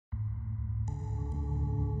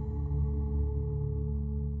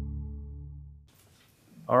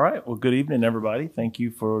All right. Well, good evening, everybody. Thank you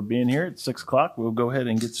for being here. It's 6 o'clock. We'll go ahead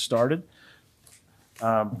and get started.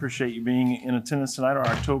 Appreciate you being in attendance tonight, our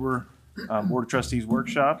October Board of Trustees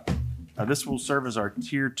workshop. This will serve as our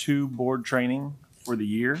Tier 2 board training for the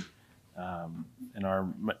year. And our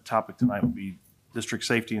topic tonight will be district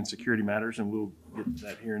safety and security matters, and we'll get to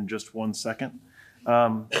that here in just 1 second.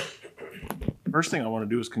 First thing I want to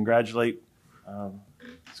do is congratulate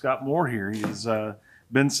Scott Moore here. He's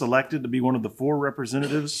been selected to be one of the 4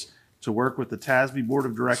 representatives to work with the TASB Board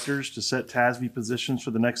of Directors to set TASB positions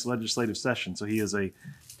for the next legislative session. So he is a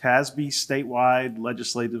TASB statewide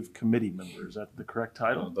legislative committee member. Is that the correct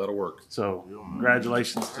title? That'll work. So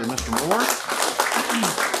congratulations to Mr. Moore.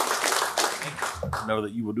 I know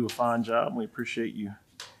that you will do a fine job, and we appreciate you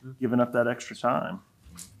giving up that extra time.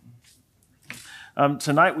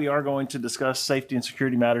 Tonight we are going to discuss safety and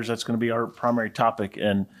security matters. That's going to be our primary topic.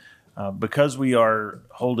 And because we are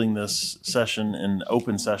holding this session in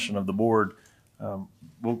open session of the board,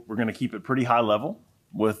 we're going to keep it pretty high level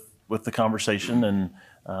with the conversation.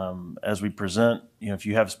 And as we present, if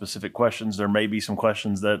you have specific questions, there may be some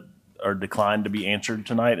questions that are declined to be answered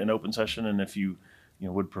tonight in open session. And if you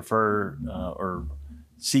would prefer or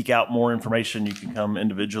seek out more information, you can come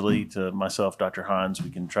individually to myself, Dr. Hines.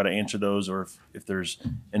 We can try to answer those, or if there's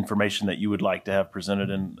information that you would like to have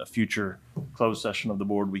presented in a future closed session of the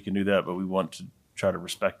board, we can do that. But we want to try to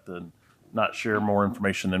respect and not share more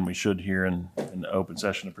information than we should here in the open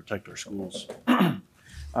session to protect our schools.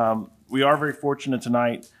 We are very fortunate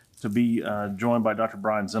tonight to be joined by Dr.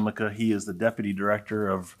 Brian Zimica. He is the Deputy Director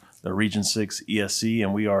of the Region 6 ESC,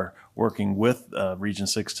 and we are working with Region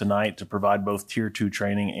 6 tonight to provide both Tier 2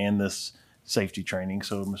 training and this safety training.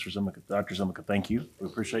 So, Mr. Zimica, Dr. Zimica, thank you. We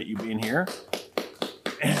appreciate you being here.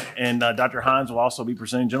 And Dr. Hines will also be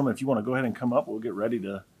presenting. Gentlemen, if you want to go ahead and come up, we'll get ready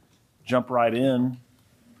to jump right in.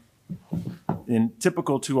 And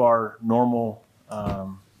typical to our normal,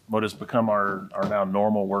 what has become our now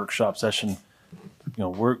normal workshop session,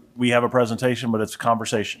 we have a presentation, but it's a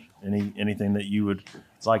conversation. Anything that you would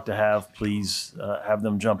like to have, please have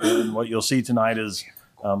them jump in. What you'll see tonight is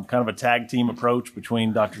kind of a tag team approach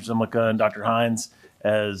between Dr. Zimica and Dr. Hines,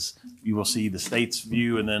 as you will see the state's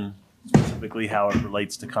view and then specifically how it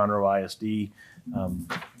relates to Conroe ISD.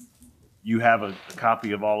 You have a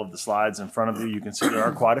copy of all of the slides in front of you. You can see there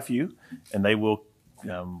are quite a few, and they will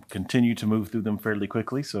continue to move through them fairly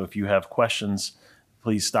quickly. So if you have questions,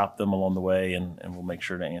 please stop them along the way, and we'll make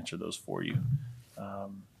sure to answer those for you.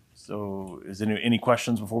 So is there any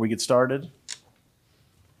questions before we get started?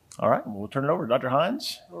 All right, we'll turn it over to Dr.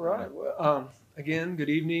 Hines. All right. Well, again, good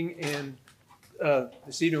evening. And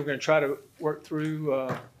this evening we're going to try to work through,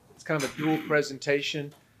 it's kind of a dual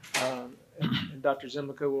presentation. And Dr.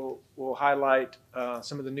 Zimica will highlight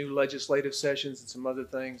some of the new legislative sessions and some other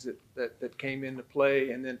things that came into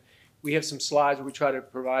play. And then we have some slides where we try to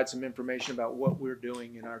provide some information about what we're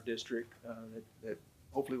doing in our district that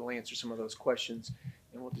hopefully will answer some of those questions.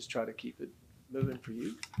 And we'll just try to keep it moving for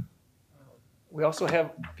you. We also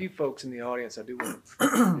have a few folks in the audience I do want to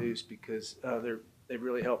introduce because they've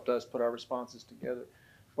really helped us put our responses together.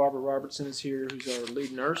 Barbara Robertson is here, who's our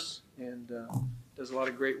lead nurse and does a lot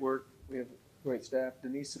of great work. We have great staff.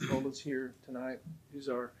 Denise Cipolla's here tonight, who's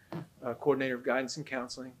our coordinator of guidance and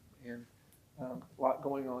counseling, and a lot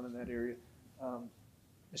going on in that area.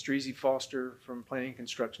 Mr. Easy Foster from Planning and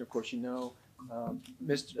Construction, of course,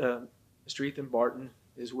 Mr. Ethan Barton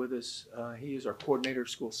is with us. He is our coordinator of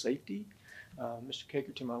school safety. Mr.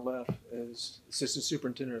 Caker to my left is Assistant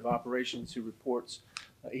Superintendent of Operations, who reports,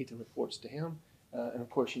 Ethan reports to him. And of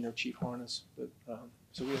course, Chief Harness. But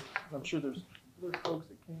so I'm sure there's other folks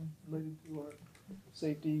that came related to our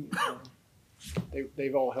safety.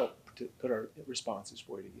 They've all helped to put our responses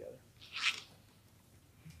for you together.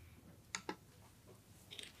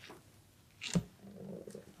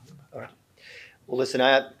 All right. Well, listen,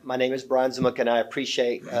 my name is Brian Zimica, and I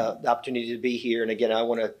appreciate the opportunity to be here. And again, I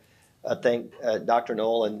want to thank Dr.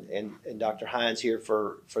 Knoll and Dr. Hines here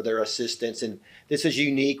for their assistance. And this is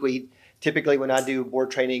unique. Typically, when I do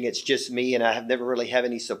board training, it's just me, and I have never really have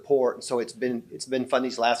any support. And so it's been fun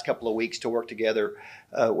these last couple of weeks to work together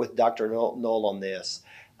with Dr. Knoll on this.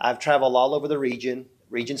 I've traveled all over the region,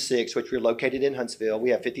 Region 6, which we're located in Huntsville. We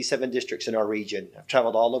have 57 districts in our region. I've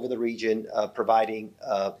traveled all over the region providing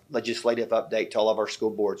legislative update to all of our school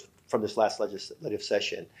boards from this last legislative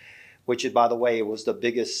session, which, by the way, was the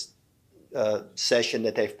biggest session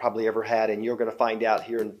that they've probably ever had, and you're going to find out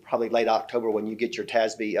here in probably late October when you get your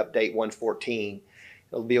TASB update 114.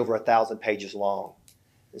 It'll be over 1,000 pages long.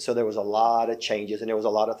 And so there was a lot of changes, and there was a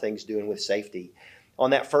lot of things doing with safety. on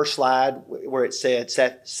that first slide where it said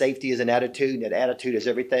safety is an attitude and that attitude is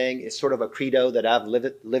everything. It's sort of a credo that I've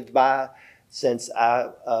lived by since I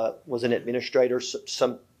was an administrator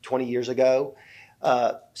some 20 years ago.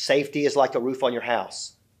 Safety is like a roof on your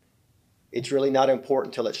house. It's really not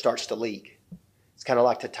important until it starts to leak. It's kind of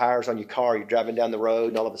like the tires on your car. You're driving down the road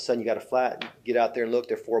and all of a sudden you got a flat. You get out there and look,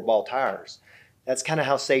 they're 4-ball tires. That's kind of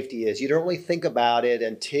how safety is. You don't really think about it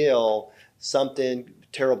until something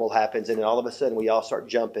terrible happens, and then all of a sudden we all start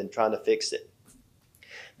jumping, trying to fix it.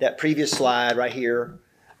 That previous slide right here,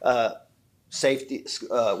 safety,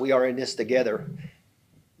 we are in this together.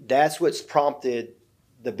 That's what's prompted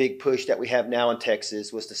the big push that we have now in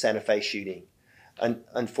Texas was the Santa Fe shooting.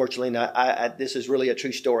 Unfortunately, this is really a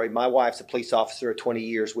true story. My wife's a police officer of 20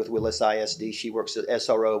 years with Willis ISD. She works at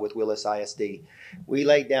SRO with Willis ISD. We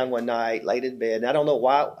laid down one night, laid in bed, and I don't know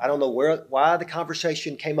why the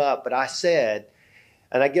conversation came up, but I said,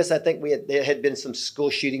 and I guess I think there had been some school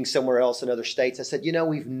shootings somewhere else in other states. I said,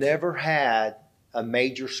 we've never had a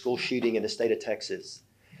major school shooting in the state of Texas.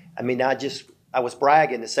 I mean, I was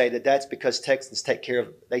bragging to say that's because Texans take care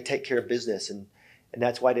of business, and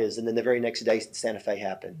that's why it is. And then the very next day, Santa Fe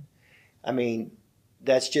happened. I mean,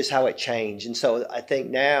 that's just how it changed. And so I think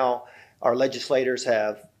now our legislators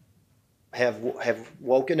have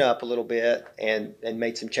woken up a little bit and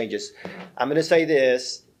made some changes. I'm going to say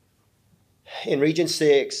this. In Region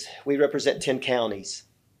 6, we represent 10 counties.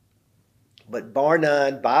 But bar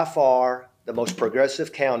none, by far, the most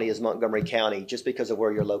progressive county is Montgomery County, just because of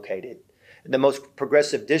where you're located. And the most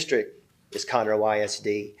progressive district is Conroe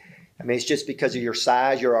ISD. I mean, it's just because of your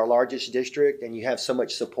size. You're our largest district, and you have so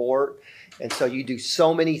much support. And so you do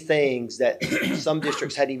so many things that some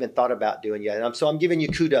districts hadn't even thought about doing yet. And so I'm giving you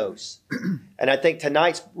kudos. And I think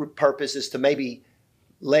tonight's purpose is to maybe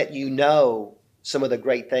let you know some of the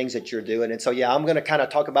great things that you're doing. And so, I'm going to kind of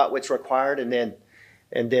talk about what's required, and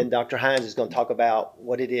then Dr. Hines is going to talk about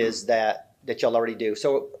what it is that y'all already do.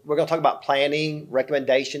 So we're going to talk about planning,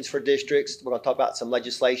 recommendations for districts. We're going to talk about some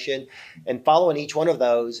legislation, and following each one of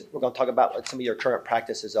those, we're going to talk about what some of your current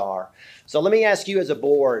practices are. So let me ask you as a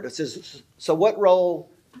board, so what role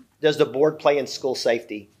does the board play in school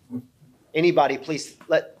safety? Anybody, please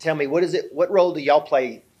tell me, what role do y'all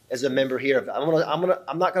play as a member here?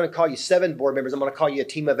 I'm not going to call you 7 board members. I'm going to call you a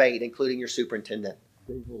team of 8, including your superintendent.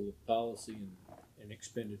 Approval of policy and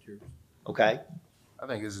expenditures. Okay. I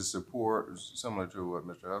think it's a support, similar to what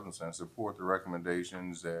Mr. Hudson said, support the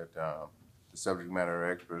recommendations that the subject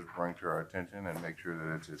matter experts bring to our attention and make sure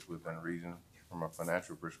that it's within reason from a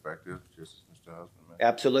financial perspective, just as Mr. Hudson mentioned.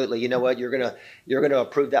 Absolutely. You know what? You're gonna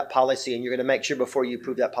approve that policy, and you're gonna make sure before you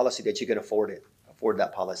approve that policy that you can afford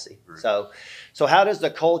that policy. Great. So how does the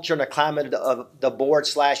culture and the climate of the board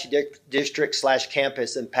 / district /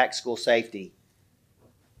 campus impact school safety?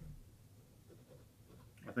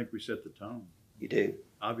 I think we set the tone. You do.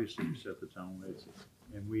 Obviously, we set the tone,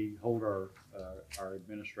 and we hold our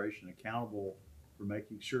administration accountable for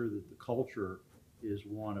making sure that the culture is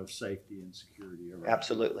one of safety and security.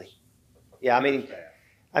 Absolutely. Yeah, I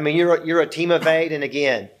mean, you're a team of 8, and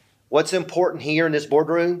again, what's important here in this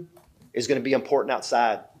boardroom is going to be important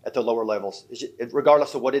outside at the lower levels,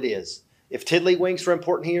 regardless of what it is. If tiddlywinks were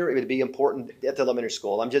important here, it would be important at the elementary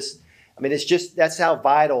school. It's just that's how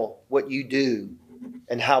vital what you do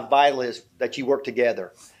and how vital it is that you work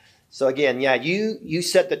together. So again, you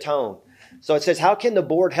set the tone. So it says, how can the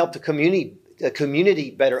board help the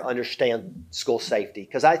community better understand school safety?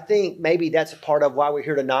 Because I think maybe that's a part of why we're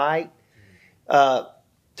here tonight, to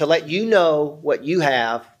let you know what you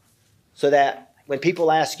have so that when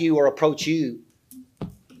people ask you or approach you,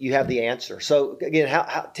 you have the answer. So again,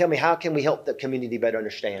 tell me, how can we help the community better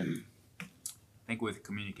understand? I think with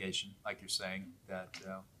communication, like you're saying, that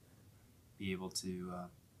be able to,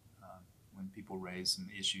 when people raise some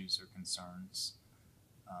issues or concerns,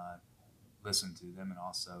 listen to them and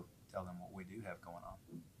also tell them what we do have going on.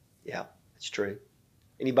 Yeah, that's true.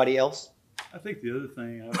 Anybody else? I think the other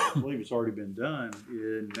thing, I believe it's already been done,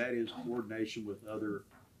 and that is coordination with other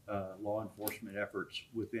law enforcement efforts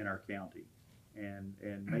within our county, and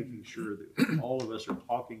making sure that all of us are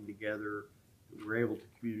talking together, that we're able to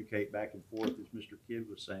communicate back and forth, as Mr. Kidd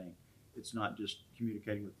was saying. It's not just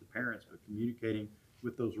communicating with the parents, but communicating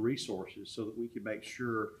with those resources so that we can make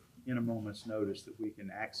sure in a moment's notice that we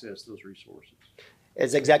can access those resources.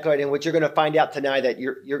 It's exactly right. And what you're going to find out tonight that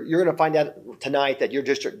you're going to find out tonight that your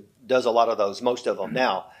district does a lot of those, most of them.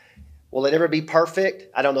 Now, will it ever be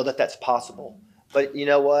perfect? I don't know that that's possible. But you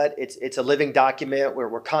know what? It's a living document where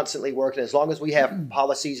we're constantly working. As long as we have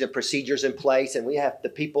policies and procedures in place, and we have the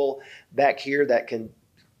people back here that can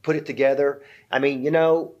put it together. I mean,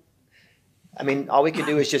 I mean, all we can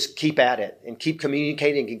do is just keep at it and keep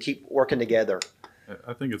communicating and keep working together.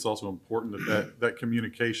 I think it's also important that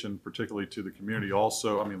communication, particularly to the community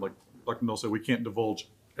also, I mean, like Dr. Null said, we can't divulge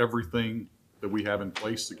everything that we have in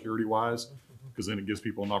place security-wise, because then it gives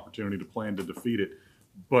people an opportunity to plan to defeat it.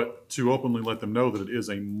 But to openly let them know that it is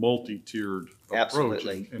a multi-tiered approach.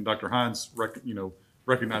 Absolutely. And Dr. Hines,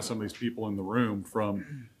 recognized some of these people in the room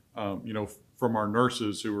from our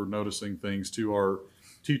nurses who are noticing things, to our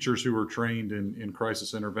teachers who are trained in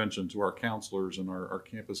crisis intervention, to our counselors and our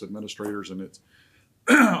campus administrators, and it's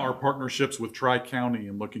our partnerships with Tri-County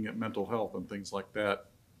and looking at mental health and things like that,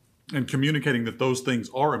 and communicating that those things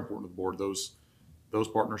are important to the board. Those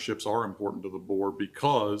partnerships are important to the board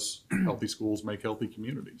because healthy schools make healthy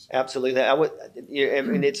communities. Absolutely. I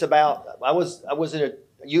mean, it's about,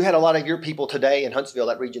 you had a lot of your people today in Huntsville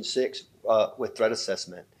at Region 6 with threat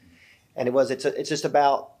assessment. And it's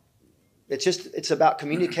about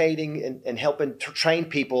communicating and helping to train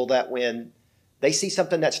people that when they see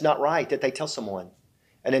something that's not right, that they tell someone.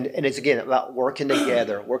 And it's again about working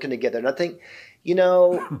together. And I think,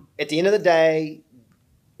 at the end of the day,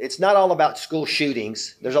 it's not all about school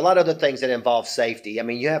shootings. There's a lot of other things that involve safety. I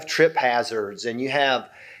mean, you have trip hazards, and you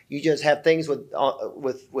just have things with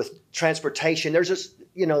transportation. There's just,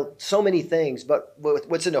 so many things. But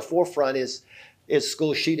what's in the forefront is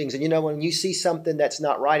school shootings. And, when you see something that's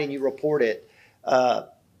not right and you report it,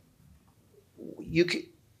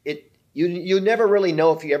 you never really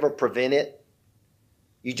know if you ever prevent it.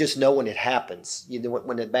 You just know when it happens,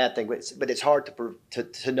 when a bad thing, but it's hard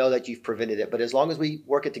to know that you've prevented it. But as long as we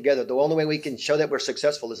work it together, the only way we can show that we're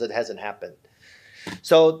successful is that it hasn't happened.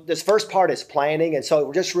 So this first part is planning. And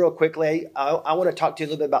so just real quickly, I want to talk to you a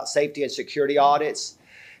little bit about safety and security audits.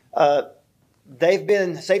 Safety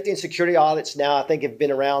and security audits now, I think, have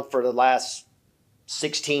been around for the last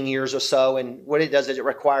 16 years or so. And what it does is it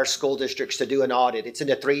requires school districts to do an audit. It's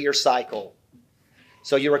in a 3-year cycle.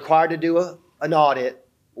 So you're required to do an audit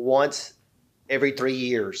once every 3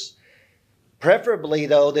 years. Preferably,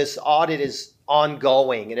 though, this audit is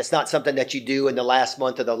ongoing, and it's not something that you do in the last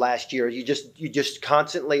month of the last year. You just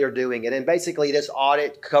constantly are doing it. And basically, this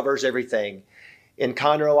audit covers everything. In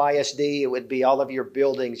Conroe ISD, it would be all of your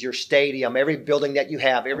buildings, your stadium, every building that you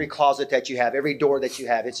have, every closet that you have, every door that you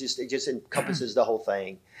have. It just encompasses the whole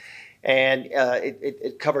thing. And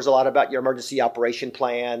it covers a lot about your emergency operation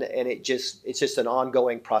plan, and it's just an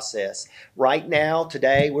ongoing process. Right now,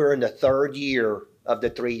 today, we're in the 3rd year of the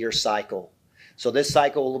 3-year cycle. So this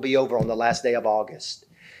cycle will be over on the last day of August.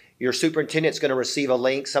 Your superintendent's going to receive a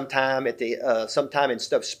link sometime in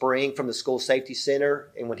spring from the School Safety Center,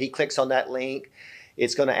 and when he clicks on that link,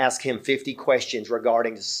 it's going to ask him 50 questions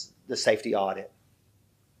regarding the safety audit.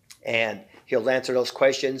 And he'll answer those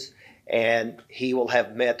questions, and he will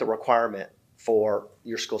have met the requirement for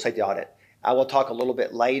your school safety audit. I will talk a little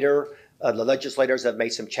bit later. The legislators have made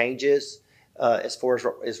some changes as far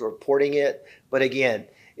as reporting it. But again,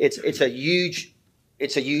 it's a huge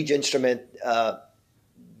instrument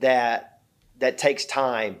that takes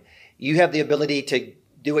time. You have the ability to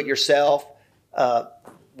do it yourself.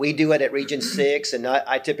 We do it at Region 6, and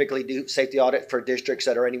I typically do safety audit for districts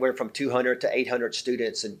that are anywhere from 200 to 800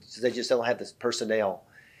 students, and so they just don't have the personnel.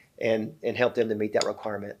 And help them to meet that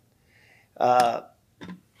requirement. So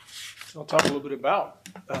I'll talk a little bit about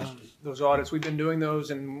those audits. We've been doing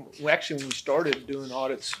those, and when we started doing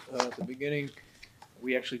audits at the beginning,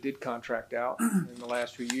 we actually did contract out. In the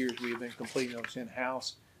last few years, we have been completing those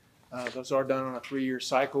in-house. Those are done on a 3-year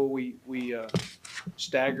cycle. We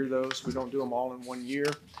stagger those. We don't do them all in 1 year.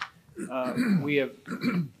 We have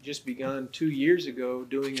just begun 2 years ago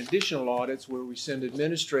doing additional audits where we send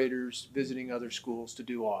administrators visiting other schools to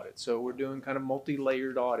do audits. So we're doing kind of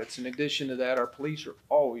multi-layered audits. In addition to that, our police are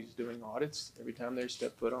always doing audits. Every time they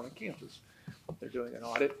step foot on a campus, they're doing an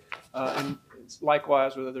audit. And it's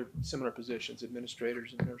likewise with other similar positions,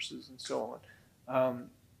 administrators and nurses and so on.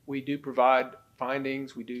 We do provide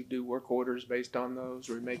findings. We do work orders based on those,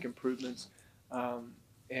 or we make improvements.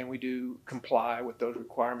 And we do comply with those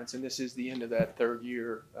requirements. And this is the end of that 3rd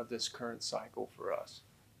year of this current cycle for us.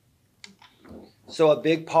 So a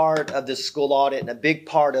big part of the school audit and a big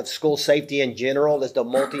part of school safety in general is the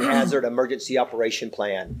multi-hazard emergency operation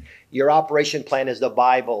plan. Your operation plan is the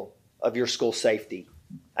Bible of your school safety.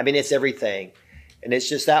 I mean, it's everything. And it's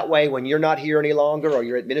just that way when you're not here any longer, or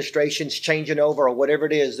your administration's changing over, or whatever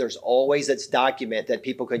it is, there's always this document that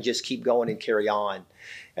people can just keep going and carry on.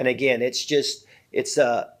 And again, it's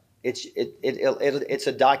a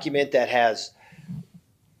document that has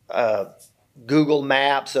Google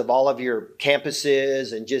Maps of all of your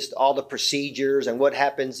campuses and just all the procedures and what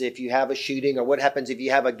happens if you have a shooting, or what happens if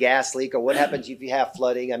you have a gas leak, or what happens if you have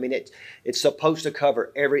flooding. I mean, it's supposed to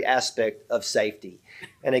cover every aspect of safety.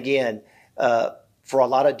 And again, for a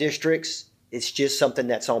lot of districts, it's just something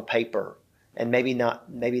that's on paper and maybe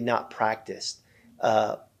not practiced.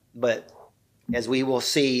 But as we will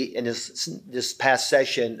see in this past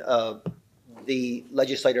session, the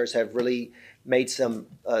legislators have really made some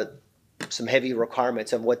heavy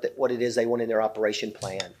requirements of what it is they want in their operation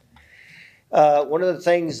plan. One of the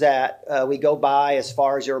things that we go by as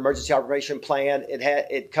far as your emergency operation plan,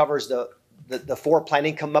 it covers the four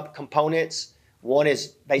planning components. One is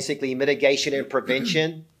basically mitigation and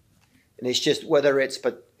prevention, and it's just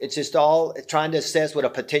it's just all trying to assess what a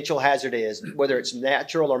potential hazard is, whether it's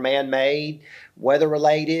natural or man-made,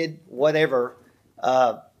 weather-related, whatever.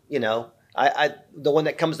 The one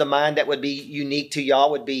that comes to mind that would be unique to y'all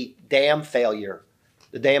would be dam failure.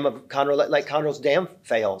 The dam of Lake Conroe's dam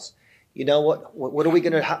fails. You know what are we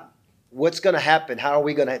what's going to happen? How are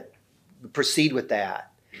we going to proceed with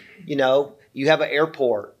that? You have an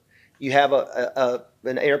airport. You have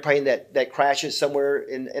an airplane that crashes somewhere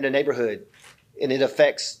in a neighborhood, and it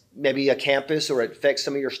affects maybe a campus, or it affects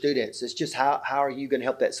some of your students. It's just how are you going to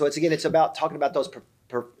help that? So it's about talking about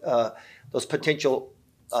those potential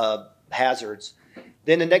hazards.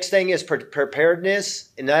 Then the next thing is preparedness,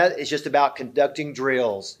 and that is just about conducting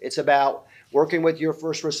drills. It's about working with your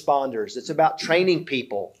first responders. It's about training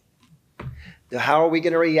people. How are we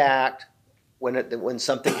going to react when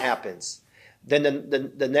something happens? Then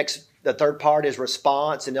the third part is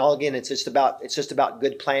response, and it's just about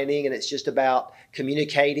good planning, and it's just about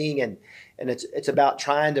communicating, and it's about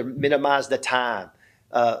trying to minimize the time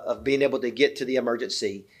of being able to get to the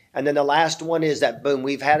emergency. And then the last one is that, boom,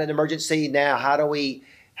 we've had an emergency. Now, how do we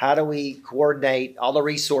coordinate all the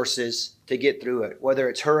resources to get through it? Whether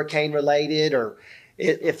it's hurricane related, or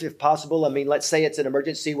if possible, I mean, let's say it's an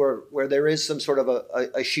emergency where there is some sort of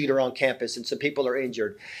a shooter on campus and some people are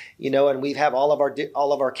injured, and we have all of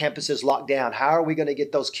our campuses locked down. How are we going to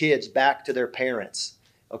get those kids back to their parents?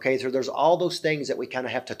 Okay, so there's all those things that we kind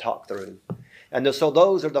of have to talk through, and so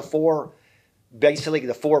those are basically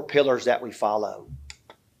the four pillars that we follow.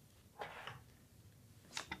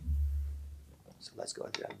 Let's go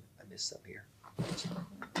ahead. I missed some here.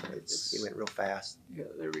 It went real fast. Yeah,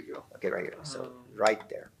 there we go. Okay, right here. So right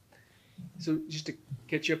there. So just to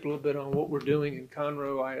catch up a little bit on what we're doing in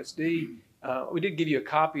Conroe ISD, we did give you a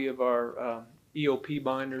copy of our EOP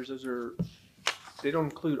binders. They don't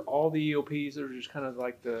include all the EOPs. They're just kind of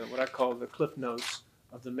like what I call the cliff notes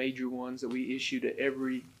of the major ones that we issue to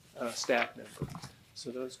every staff member.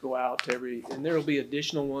 So those go out to and there will be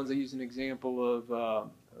additional ones. I use an example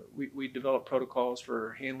of we develop protocols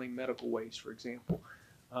for handling medical waste, for example.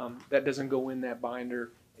 That doesn't go in that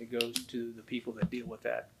binder. It goes to the people that deal with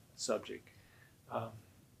that subject.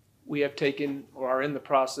 We have taken, or are in the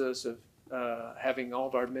process of having all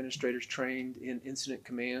of our administrators trained in incident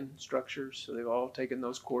command structures. So they've all taken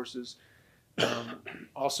those courses.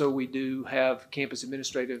 Also, we do have campus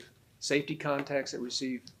administrative safety contacts that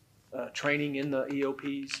receive training in the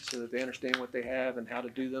EOPs so that they understand what they have and how to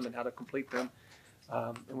do them and how to complete them.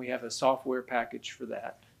 And we have a software package for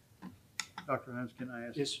that. Dr. Hines, can I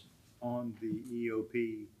ask, Yes. on the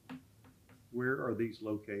EOP, where are these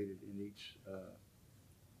located in each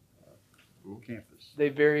campus? They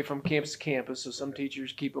vary from campus to campus. So some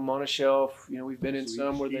teachers keep them on a shelf. We've been in So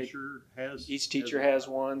some each where each teacher has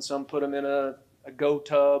one. Some put them in a go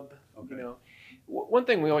tub. Okay. One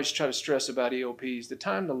thing we always try to stress about EOPs, the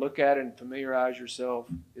time to look at it and familiarize yourself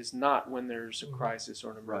is not when there's a crisis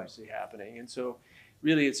or an emergency happening. And so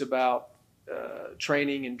really it's about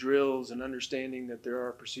training and drills and understanding that there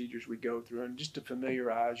are procedures we go through, and just to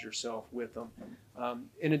familiarize yourself with them.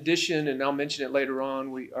 In addition, and I'll mention it later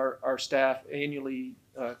on, our staff annually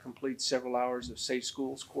completes several hours of Safe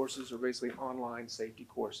Schools courses, or basically online safety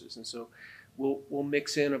courses. And so we'll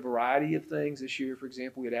mix in a variety of things. This year, for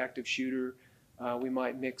example, we had active shooter. We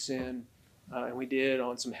might mix in, and we did,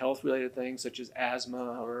 on some health-related things such as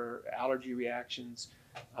asthma or allergy reactions,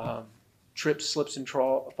 trips, slips, and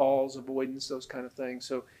falls avoidance, those kind of things.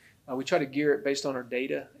 So we try to gear it based on our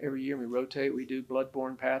data every year. We rotate. We do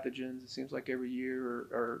bloodborne pathogens, it seems like every year,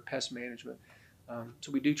 or pest management.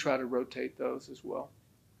 So we do try to rotate those as well.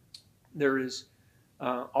 There is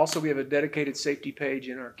also, we have a dedicated safety page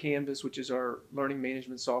in our Canvas, which is our learning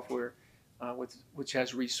management software, which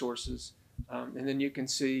has resources. And then you can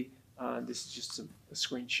see, this is just a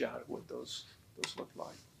screenshot of what those look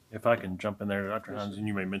like. If I can jump in there, Dr. Hines, and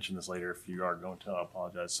you may mention this later if you are going to, I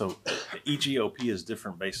apologize. So each EOP is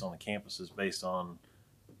different based on the campuses, based on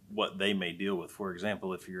what they may deal with. For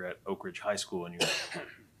example, if you're at Oak Ridge High School and you have a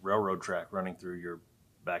railroad track running through your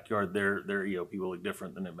backyard, their EOP will look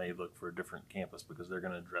different than it may look for a different campus because they're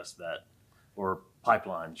going to address that, or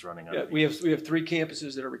pipelines running Yeah, under. we have 3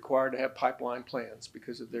 campuses that are required to have pipeline plans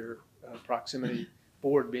because of their proximity.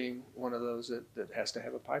 Board being one of those that has to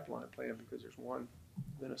have a pipeline plan because there's one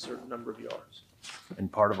within a certain number of yards.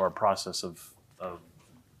 And part of our process of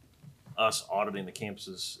us auditing the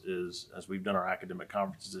campuses is, as we've done our academic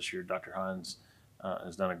conferences this year, Dr. Hines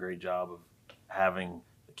has done a great job of having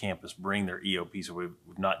the campus bring their EOP. So we've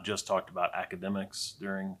not just talked about academics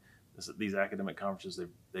during these academic conferences.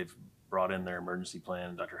 They've brought in their emergency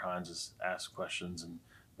plan. Dr. Hines has asked questions and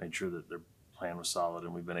made sure that their plan was solid,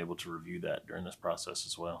 and we've been able to review that during this process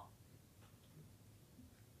as well.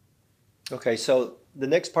 Okay, so the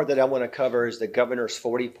next part that I want to cover is the governor's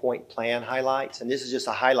 40-point plan highlights. And this is just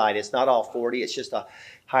a highlight. It's not all 40. It's just a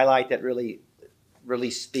highlight that really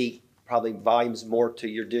speak probably volumes more to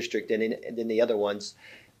your district than the other ones.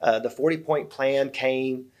 The 40-point plan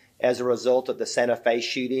came as a result of the Santa Fe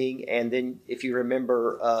shooting. And then if you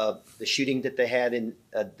remember the shooting that they had in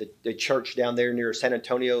the church down there near San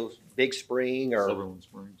Antonio, Big Spring, or Sutherland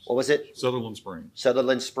Springs. what was it? Sutherland Springs.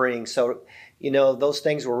 Sutherland Springs. So, those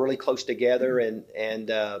things were really close together, and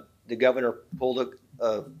the governor pulled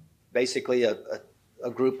basically a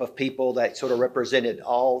group of people that sort of represented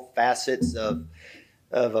all facets of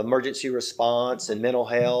emergency response and mental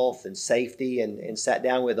health and safety, and sat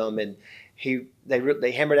down with them, and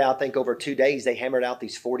they hammered out, I think over 2 days, they hammered out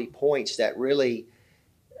these 40 points that really,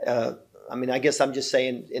 I guess I'm just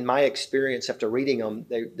saying, in my experience after reading them,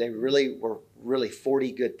 they really were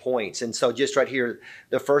 40 good points. And so just right here,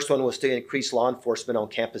 the first one was to increase law enforcement on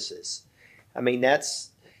campuses.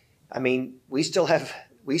 We still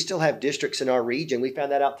have districts in our region. We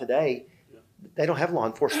found that out today. They don't have law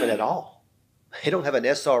enforcement at all. They don't have an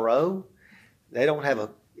SRO. They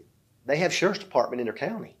have sheriff's department in their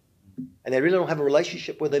county, and they really don't have a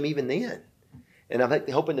relationship with them even then. And I'm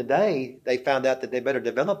hoping today they found out that they better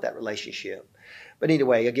develop that relationship. But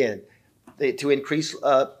anyway, again, to increase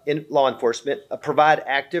in law enforcement, provide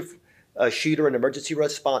active shooter and emergency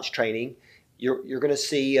response training. You're going to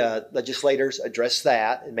see legislators address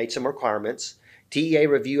that and made some requirements. TEA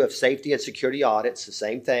review of safety and security audits, the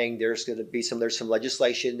same thing. There's some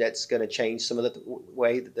legislation that's going to change some of the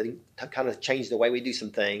way that kind of change the way we do some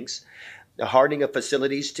things. The hardening of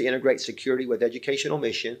facilities to integrate security with educational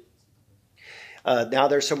mission. Now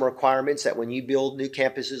there's some requirements that when you build new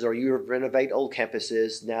campuses or you renovate old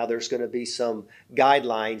campuses, now there's going to be some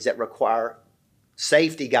guidelines that require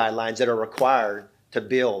safety guidelines that are required to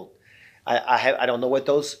build. I don't know what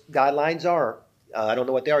those guidelines are. I don't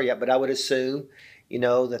know what they are yet, but I would assume,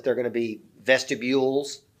 that they're going to be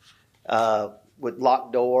vestibules with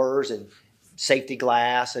locked doors and safety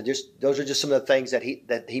glass, and those are just some of the things that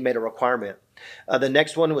he made a requirement. The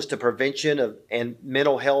next one was to prevention and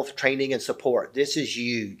mental health training and support. This is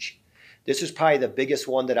huge. This is probably the biggest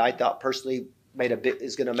one that I thought personally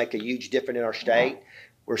is going to make a huge difference in our state.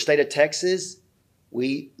 We're state of Texas.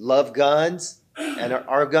 We love guns, and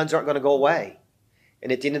our guns aren't going to go away.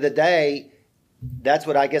 And at the end of the day, that's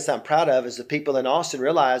what I guess I'm proud of, is the people in Austin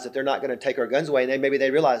realize that they're not going to take our guns away. And maybe they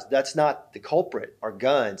realize that's not the culprit, our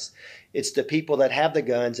guns. It's the people that have the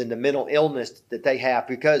guns and the mental illness that they have,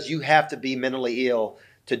 because you have to be mentally ill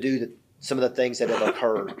to do some of the things that have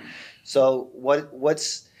occurred. So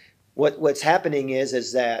what's happening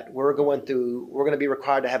is that we're going to be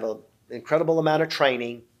required to have an incredible amount of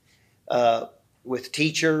training with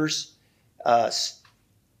teachers,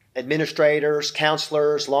 administrators,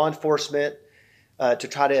 counselors, law enforcement, to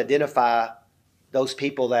try to identify those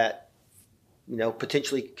people that,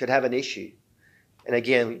 potentially could have an issue. And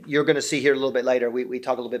again, you're going to see here a little bit later, we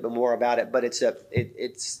talk a little bit more about it, but it's a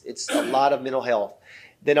lot of mental health.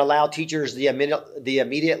 Then allow teachers the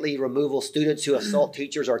immediately removal students who assault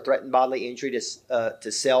teachers or threaten bodily injury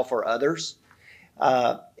to self or others.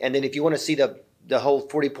 And then if you want to see the whole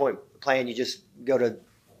 40-point plan, you just go to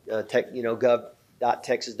gov.texas.gov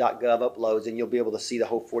uploads, and you'll be able to see the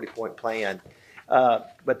whole 40-point plan.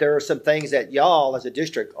 But there are some things that y'all as a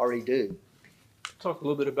district already do. Talk a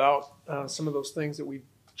little bit about some of those things that we've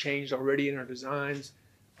changed already in our designs.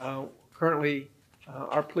 Currently,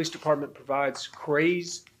 our police department provides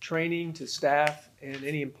CRAZE training to staff and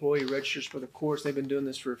any employee registers for the course. They've been doing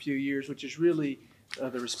this for a few years, which is really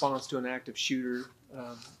the response to an active shooter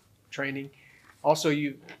training. Also,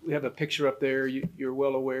 we have a picture up there. You're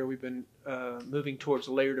well aware we've been moving towards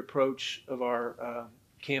a layered approach of our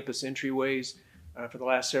campus entryways for the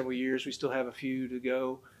last several years. We still have a few to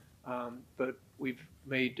go, but we've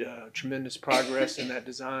made tremendous progress in that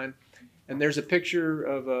design. And there's a picture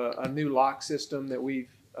of a new lock system that we've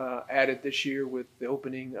added this year with the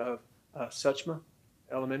opening of Suchma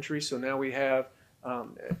Elementary. So now we have,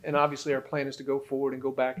 and obviously our plan is to go forward and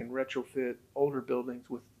go back and retrofit older buildings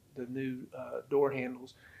with the new door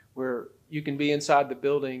handles, where you can be inside the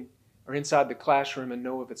building or inside the classroom and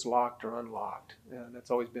know if it's locked or unlocked. And that's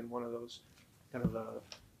always been one of those kind of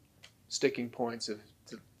sticking points of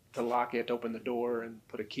to lock it, open the door, and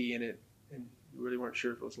put a key in it, and you really weren't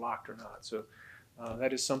sure if it was locked or not. So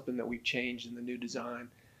that is something that we've changed in the new design.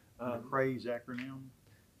 The CRAZE acronym.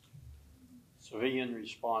 Civilian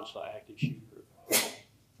Response to Active Shooter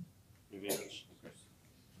Events.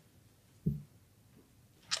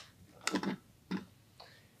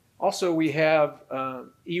 Also, we have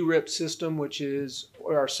ERIP system, which is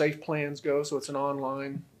where our safe plans go. So it's an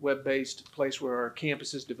online web-based place where our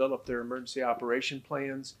campuses develop their emergency operation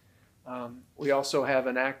plans. We also have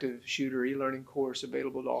an active shooter e-learning course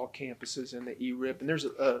available to all campuses in the ERIP. And there's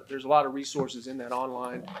a lot of resources in that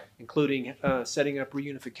online, including setting up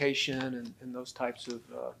reunification and those types of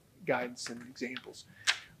guidance and examples.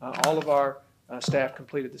 All of our staff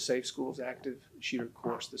completed the Safe Schools active shooter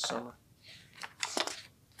course this summer.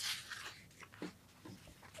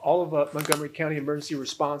 All of Montgomery County emergency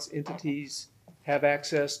response entities have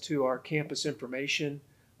access to our campus information.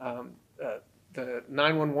 The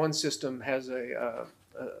 911 system has a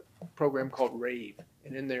program called RAVE,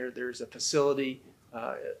 and in there's a facility.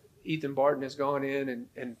 Ethan Barton has gone in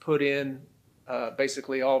and put in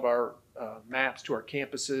basically all of our maps to our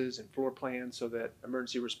campuses and floor plans so that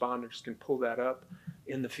emergency responders can pull that up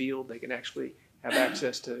in the field. They can actually have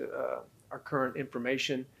access to our current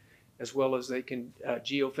information, as well as they can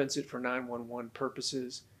geofence it for 911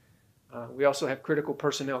 purposes. We also have critical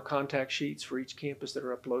personnel contact sheets for each campus that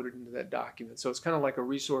are uploaded into that document. So it's kind of like a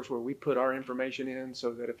resource where we put our information in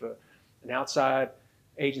so that if an outside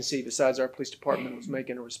agency besides our police department was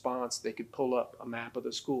making a response, they could pull up a map of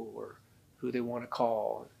the school or who they want to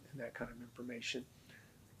call and that kind of information.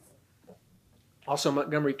 Also,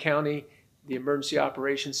 Montgomery County, the Emergency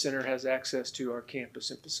Operations Center has access to our campus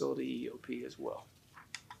and facility EOP as well.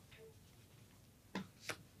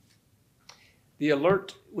 The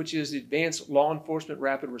ALERT, which is the Advanced Law Enforcement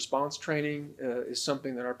Rapid Response Training, is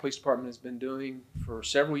something that our police department has been doing for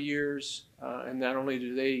several years. And not only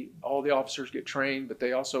do all the officers get trained, but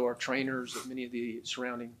they also are trainers of many of the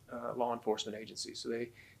surrounding law enforcement agencies. So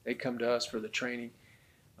they come to us for the training.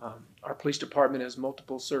 Our police department has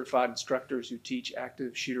multiple certified instructors who teach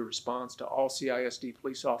active shooter response to all CISD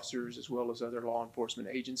police officers, as well as other law enforcement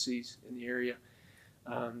agencies in the area.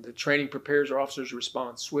 The training prepares our officers to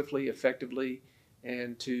respond swiftly, effectively,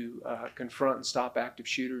 and to confront and stop active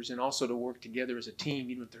shooters, and also to work together as a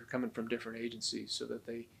team, even if they're coming from different agencies, so that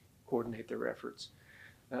they coordinate their efforts.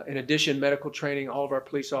 In addition, medical training, all of our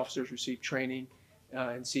police officers receive training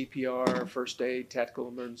in CPR, first aid, tactical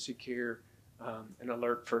emergency care, and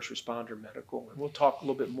alert first responder medical. And we'll talk a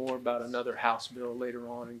little bit more about another House bill later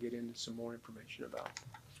on and get into some more information about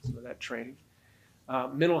some of that training.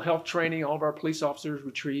 Mental health training, all of our police officers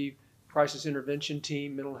retrieve crisis intervention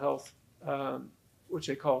team, mental health, which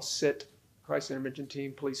they call CIT, Crisis Intervention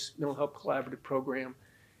Team, Police Mental Health Collaborative Program,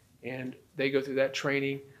 and they go through that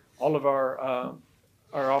training. All of our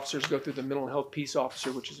officers go through the Mental Health Peace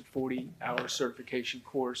Officer, which is a 40-hour certification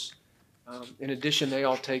course. In addition, they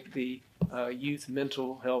all take the Youth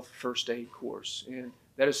Mental Health First Aid course, and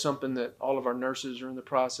that is something that all of our nurses are in the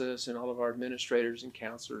process, and all of our administrators and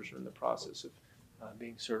counselors are in the process of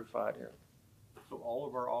being certified in. So all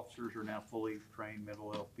of our officers are now fully trained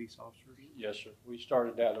mental health peace officers? Yes, sir. We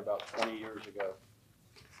started that about 20 years ago.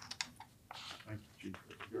 Thank you, Chief.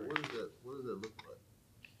 What does that look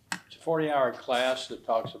like? It's a 40-hour class that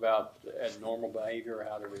talks about abnormal behavior,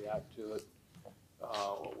 how to react to it.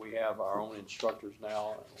 We have our own instructors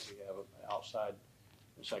now. We have an outside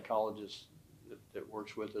psychologist that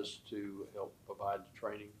works with us to help provide the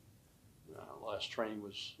training. Last training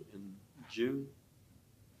was in June.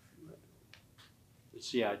 The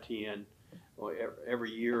CITN, well,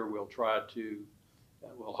 every year we'll try to,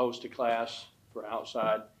 we'll host a class for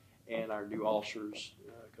outside and our new officers,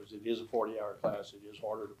 because it is a 40-hour class. It is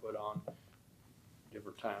harder to put on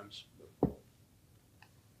different times.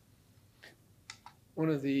 One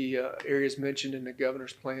of the areas mentioned in the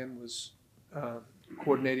governor's plan was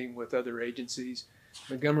coordinating with other agencies.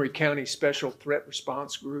 Montgomery County Special Threat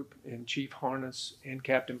Response Group and Chief Harness and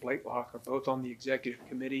Captain Blakelock are both on the executive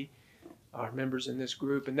committee, are members in this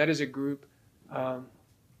group. And that is a group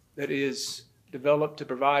that is developed to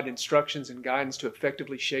provide instructions and guidance to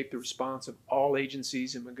effectively shape the response of all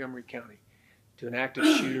agencies in Montgomery County to an active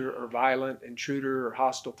shooter or violent intruder or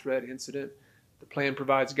hostile threat incident. The plan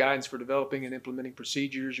provides guidance for developing and implementing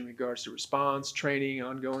procedures in regards to response, training,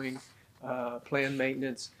 ongoing plan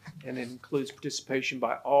maintenance, and it includes participation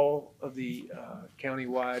by all of the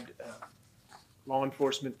countywide law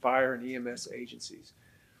enforcement, fire, and EMS agencies.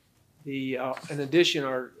 In addition,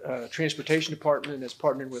 our transportation department has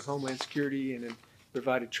partnered with Homeland Security and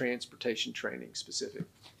provided transportation training specific.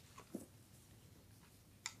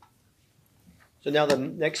 So now the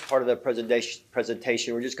next part of the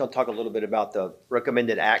presentation, we're just going to talk a little bit about the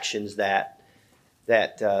recommended actions that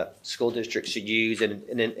school districts should use,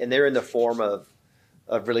 and they're in the form of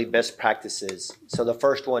really best practices. So the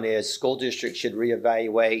first one is school districts should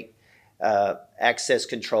reevaluate access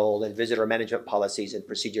control and visitor management policies and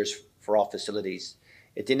procedures for all facilities.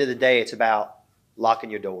 At the end of the day, it's about locking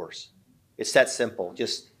your doors. It's that simple.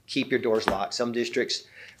 Just keep your doors locked. Some districts,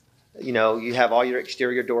 you have all your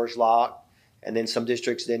exterior doors locked. And then some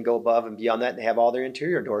districts then go above and beyond that and they have all their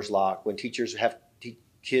interior doors locked. When teachers have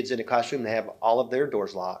kids in the classroom, they have all of their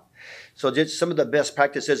doors locked. So just some of the best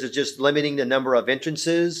practices is just limiting the number of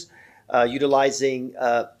entrances, utilizing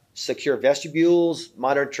secure vestibules,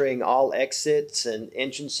 monitoring all exits and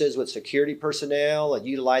entrances with security personnel, and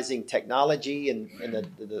utilizing technology and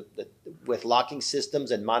with locking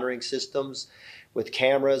systems and monitoring systems with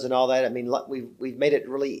cameras and all that. I mean, we've made it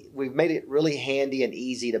really handy and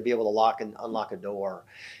easy to be able to lock and unlock a door,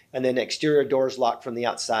 and then exterior doors locked from the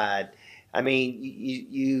outside. I mean,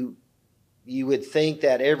 you would think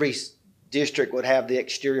that every district would have the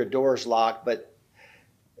exterior doors locked, but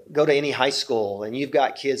go to any high school and you've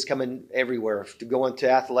got kids coming everywhere to go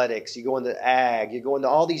into athletics, you go into ag, you go into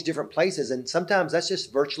all these different places, and sometimes that's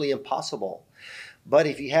just virtually impossible. But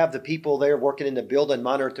if you have the people there working in the building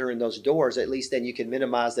monitoring those doors, at least then you can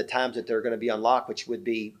minimize the times that they're going to be unlocked, which would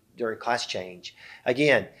be during class change.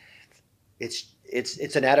 Again, it's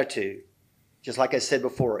an attitude. Just like I said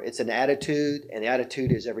before, it's an attitude, and the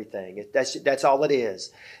attitude is everything. That's all it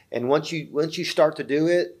is. And once you start to do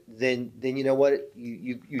it, then you know what,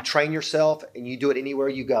 you train yourself and you do it anywhere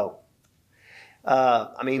you go.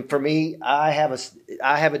 I mean, for me, I have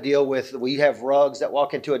a deal with, we have rugs that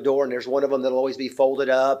walk into a door, and there's one of them that'll always be folded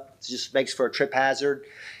up. It just makes for a trip hazard.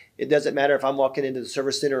 It doesn't matter if I'm walking into the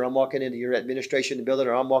service center, or I'm walking into your administration building,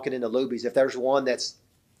 or I'm walking into Luby's. If there's one that's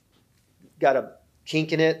got a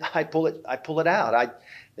kink in it, I pull it out.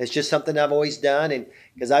 It's just something I've always done, and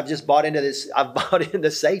because I've just bought into this, I've bought into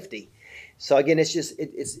safety. So again,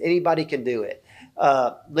 it's anybody can do it.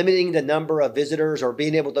 Limiting the number of visitors, or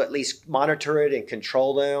being able to at least monitor it and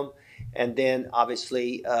control them, and then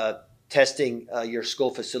obviously testing your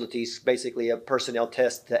school facilities, basically a personnel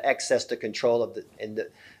test to access the control of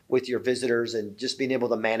with your visitors, and just being able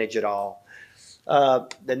to manage it all.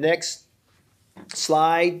 The next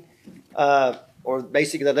slide. Or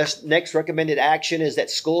basically the next recommended action is that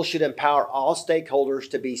schools should empower all stakeholders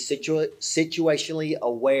to be situationally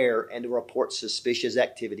aware and to report suspicious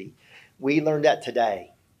activity. We learned that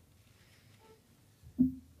today.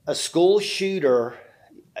 A school shooter,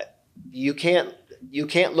 you can't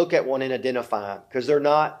look at one and identify them, because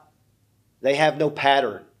they have no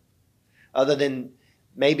pattern other than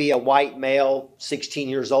maybe a white male, 16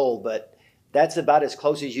 years old, but that's about as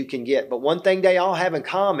close as you can get. But one thing they all have in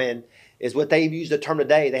common is what they use the term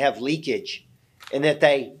today. They have leakage, and that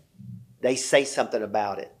they say something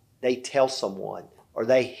about it. They tell someone, or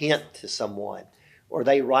they hint to someone, or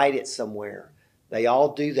they write it somewhere. They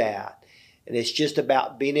all do that. And it's just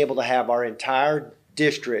about being able to have our entire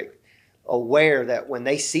district aware that when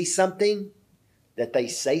they see something, that they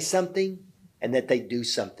say something, and that they do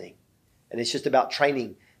something. And it's just about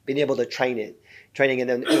training, being able to training. And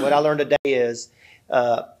then what I learned today is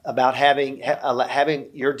about having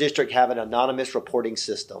your district have an anonymous reporting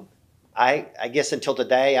system. I guess until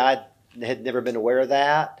today I had never been aware of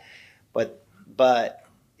that, but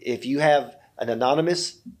if you have an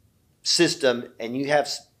anonymous system and you have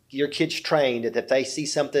your kids trained that if they see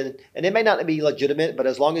something, and it may not be legitimate, but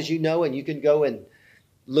as long as you know and you can go and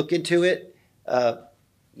look into it,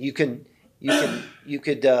 you could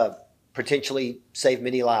potentially save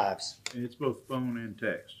many lives. And it's both phone and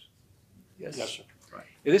text. Yes, sir. Right.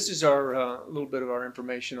 Yeah, this is our little bit of our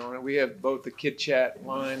information on it. We have both the Kid Chat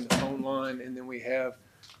line, the phone line, and then we have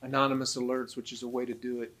anonymous alerts, which is a way to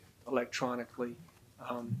do it electronically.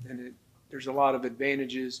 There's a lot of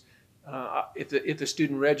advantages. If the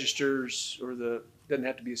student registers, or doesn't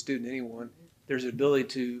have to be a student, anyone, there's an ability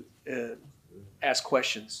to ask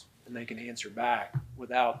questions, and they can answer back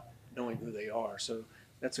without knowing who they are. So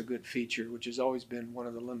that's a good feature, which has always been one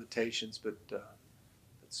of the limitations, but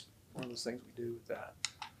that's one of those things we do with that.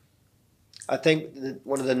 I think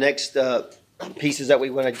one of the next pieces that we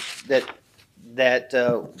want to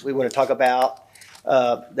we want to talk about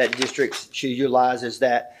that districts should utilize is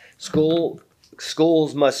that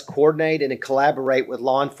schools must coordinate and collaborate with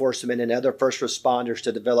law enforcement and other first responders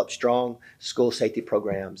to develop strong school safety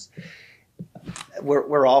programs.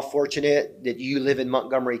 We're all fortunate that you live in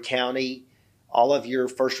Montgomery County. All of your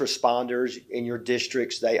first responders in your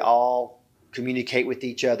districts, they all communicate with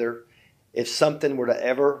each other. If something were to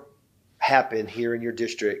ever happen here in your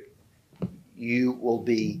district, you will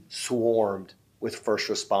be swarmed with first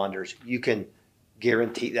responders. You can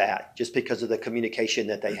guarantee that just because of the communication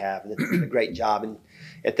that they have. And they do a great job. And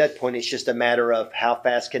at that point, it's just a matter of how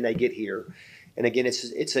fast can they get here. And again,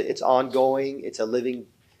 it's ongoing. It's a living,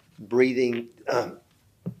 breathing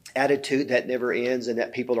attitude that never ends, and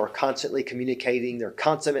that people are constantly communicating. They're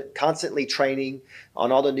constantly training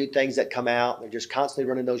on all the new things that come out. They're just constantly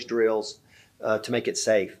running those drills to make it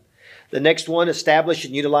safe. The next one, establish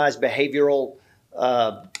and utilize behavioral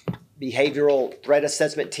threat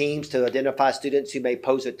assessment teams to identify students who may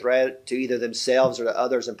pose a threat to either themselves or to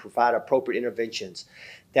others and provide appropriate interventions.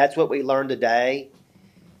 That's what we learned today.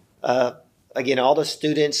 Again, all the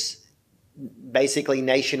students basically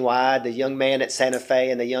nationwide, the young man at Santa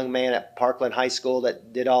Fe and the young man at Parkland High School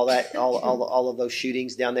that did all of those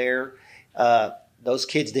shootings down there, those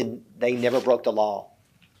kids they never broke the law.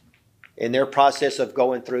 In their process of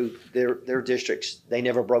going through their districts, they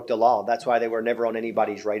never broke the law. That's why they were never on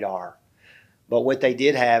anybody's radar. But what they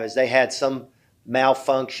did have is they had some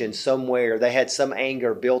malfunction somewhere. They had some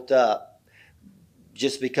anger built up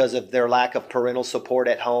just because of their lack of parental support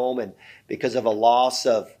at home and because of a loss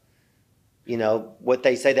of, what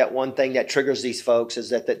they say, that one thing that triggers these folks is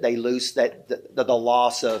that they lose the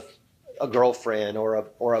loss of a girlfriend or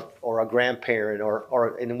a grandparent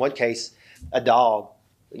or in one case, a dog.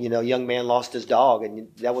 Young man lost his dog, and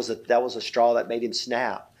that was a straw that made him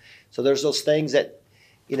snap. So there's those things that,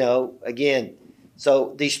 again,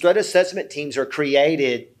 so these threat assessment teams are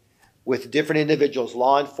created with different individuals,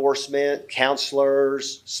 law enforcement,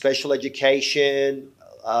 counselors, special education,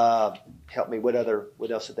 help me, what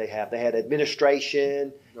else did they have? They had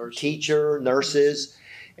administration, nurses.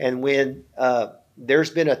 And when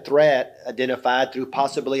there's been a threat identified through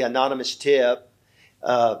possibly anonymous tip,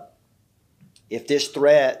 if this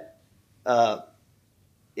threat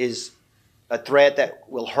is a threat that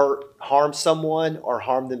will harm someone or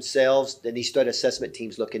harm themselves, then these threat assessment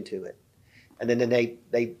teams look into it. And then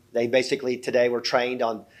they basically today were trained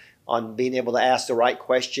on being able to ask the right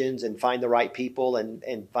questions and find the right people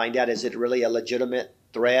and find out, is it really a legitimate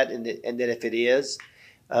threat? And then if it is,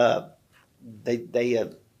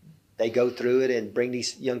 they go through it and bring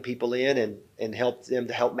these young people in and help them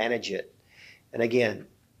to help manage it. And again,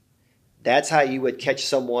 that's how you would catch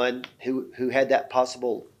someone who had that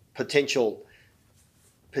possible potential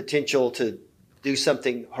to do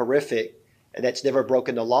something horrific, and that's never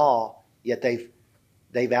broken the law, yet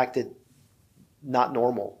they've acted not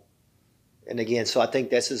normal. And again, so I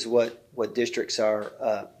think this is what districts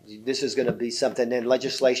are. This is going to be something, and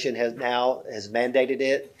legislation has mandated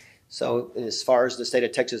it. So as far as the state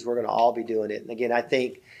of Texas, we're going to all be doing it. And again, I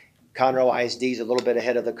think Conroe ISD is a little bit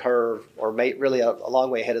ahead of the curve, or really a long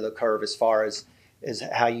way ahead of the curve as far as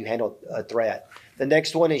how you handle a threat. The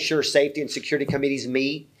next one, ensure safety and security committees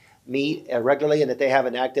meet regularly and that they have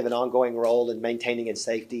an active and ongoing role in maintaining and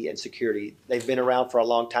safety and security. They've been around for a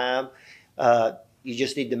long time. You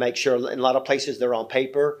just need to make sure, in a lot of places they're on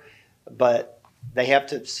paper, but they have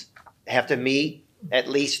to meet at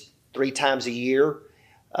least 3 times a year.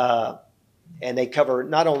 And they cover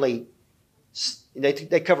not only,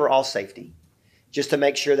 they cover all safety, just to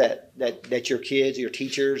make sure that your kids, your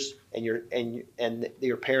teachers, and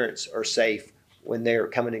your parents are safe when they're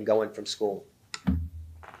coming and going from school.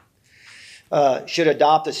 Should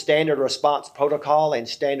adopt a standard response protocol and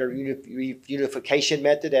standard unification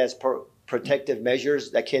method as protective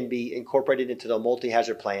measures that can be incorporated into the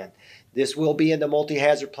multi-hazard plan. This will be in the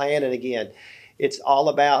multi-hazard plan, and again, it's all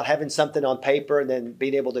about having something on paper and then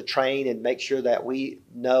being able to train and make sure that we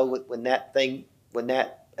know when that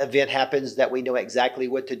event happens, that we know exactly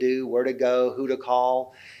what to do, where to go, who to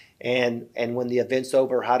call, and when the event's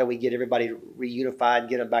over, how do we get everybody reunified and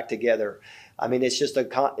get them back together? I mean, it's just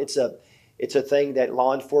it's a thing that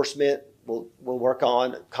law enforcement will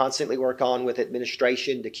constantly work on with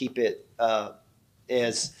administration to keep it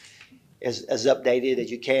as updated as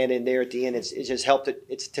you can. And there at the end,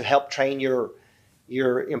 it's to help train your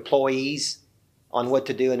employees on what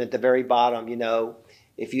to do. And at the very bottom,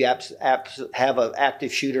 if you have an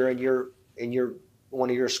active shooter in your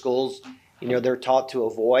one of your schools, they're taught to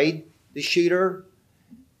avoid the shooter.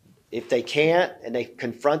 If they can't and they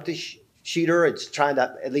confront shooter. It's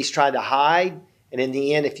at least trying to hide. And in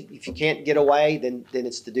the end, if you can't get away, then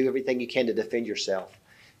it's to do everything you can to defend yourself.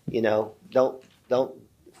 You know, don't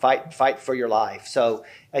fight for your life. So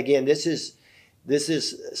again, this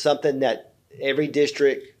is something that every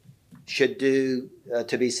district should do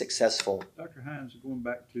to be successful. Dr. Hines, going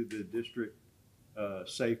back to the district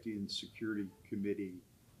safety and security committee,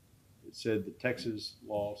 it said the Texas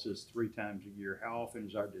law says 3 times a year. How often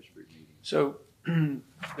is our district meeting? So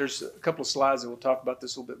there's a couple of slides that will talk about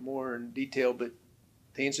this a little bit more in detail, but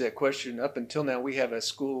to answer that question, up until now, we kind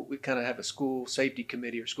of have a school safety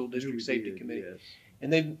committee or school district safety committee. Yes.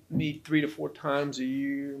 And they meet 3 to 4 times a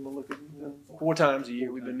year. I'm gonna look at 4 times a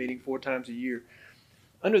year. We've been meeting 4 times a year.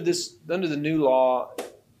 Under the new law,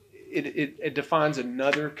 it defines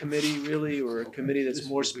another committee really, or a committee that's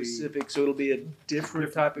more specific. So it'll be a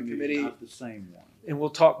different type of committee. Not the same one. And we'll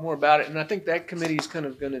talk more about it. And I think that committee is kind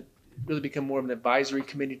of going to really become more of an advisory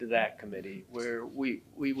committee to that committee, where we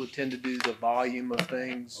would tend to do the volume of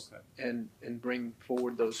things and bring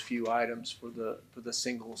forward those few items for the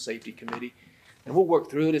single safety committee. And we'll work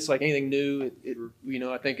through it. It's like anything new.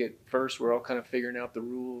 I think at first we're all kind of figuring out the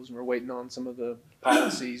rules and we're waiting on some of the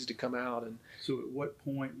policies to come out. And so at what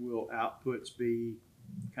point will outputs be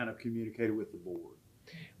kind of communicated with the board?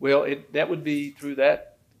 Well, that would be through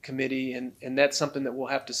that committee, and that's something that we'll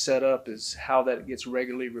have to set up, is how that gets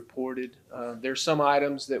regularly reported. There's some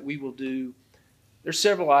items that we will do. There's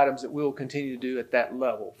several items that we'll continue to do at that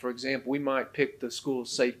level. For example, we might pick the school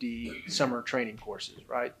safety summer training courses,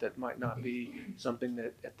 right? That might not be something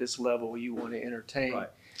that at this level you want to entertain. Right.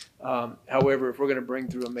 However, if we're going to bring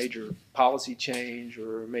through a major policy change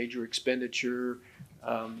or a major expenditure,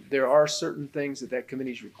 there are certain things that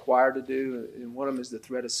committee is required to do, and one of them is the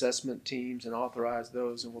threat assessment teams and authorize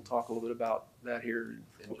those, and we'll talk a little bit about that here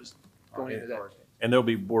and just going into that. And there'll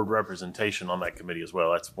be board representation on that committee as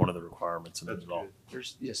well. That's one of the requirements in the law.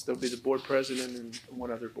 There'll be the board president and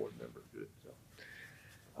one other board member.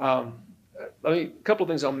 So, a couple of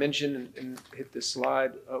things I'll mention and hit this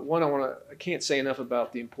slide. One, I can't say enough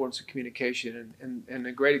about the importance of communication, and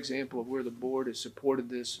a great example of where the board has supported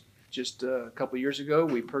this. Just a couple of years ago,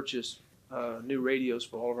 we purchased new radios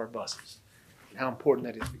for all of our buses. And how important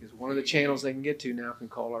that is, because one of the channels they can get to now can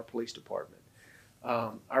call our police department.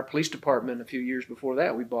 Our police department, a few years before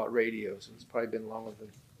that, we bought radios. It's probably been longer than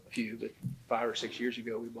a few, but 5 or 6 years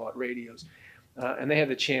ago, we bought radios. And they have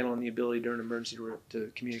the channel and the ability during an emergency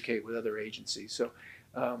to communicate with other agencies. So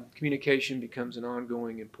communication becomes an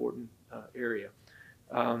ongoing important area.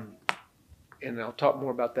 And I'll talk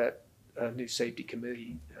more about that new safety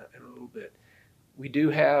committee in a little bit. We do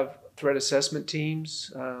have threat assessment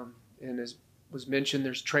teams, and as was mentioned,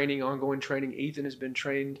 there's ongoing training. Ethan has been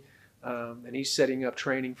trained, and he's setting up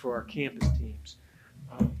training for our campus teams.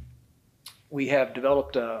 We have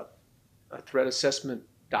developed a threat assessment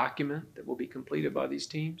document that will be completed by these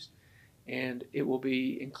teams, and it will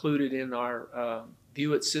be included in our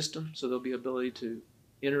View It system, so there'll be ability to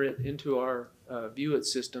enter it into our View It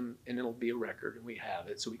system, and it'll be a record, and we have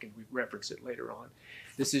it, so we can reference it later on.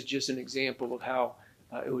 This is just an example of how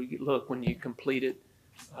it would look when you complete it.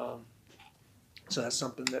 So that's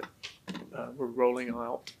something that we're rolling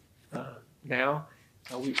out now.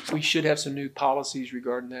 We should have some new policies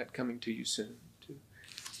regarding that coming to you soon, too.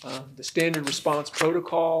 The standard response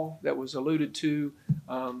protocol that was alluded to,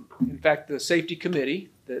 in fact, the safety committee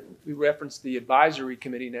that we referenced, the advisory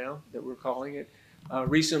committee now that we're calling it,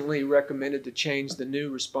 recently recommended to change the new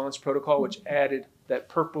response protocol, which added that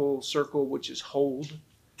purple circle, which is hold,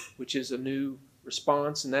 which is a new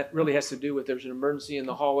response. And that really has to do with, there's an emergency in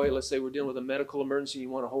the hallway. Let's say we're dealing with a medical emergency. You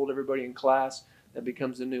want to hold everybody in class. That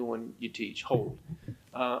becomes the new one you teach, hold.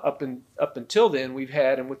 Up until then, we've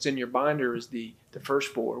had, and what's in your binder is the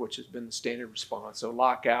first 4, which has been the standard response. So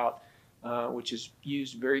lockout, which is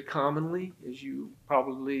used very commonly, as you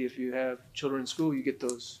probably, if you have children in school, you get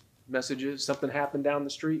those messages. Something happened down the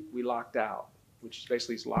street, we locked out, which is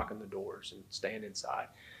basically locking the doors and staying inside.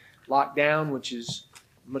 Lockdown, which is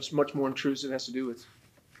much more intrusive, has to do with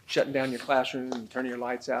shutting down your classroom and turning your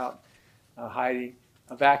lights out, hiding,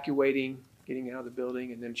 evacuating, getting out of the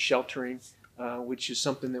building, and then sheltering, which is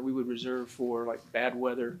something that we would reserve for like bad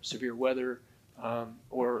weather, severe weather,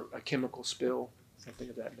 or a chemical spill, something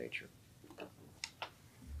of that nature.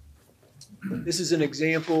 This is an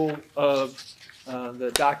example of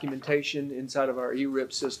the documentation inside of our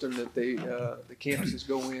ERIP system that the campuses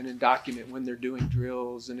go in and document when they're doing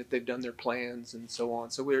drills and if they've done their plans and so on.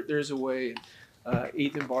 So there's a way,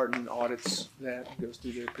 Ethan Barton audits that, goes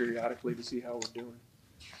through there periodically to see how we're doing.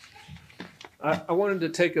 I wanted to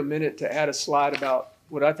take a minute to add a slide about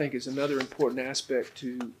what I think is another important aspect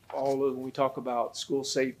to all of when we talk about school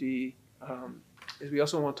safety is we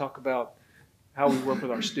also want to talk about how we work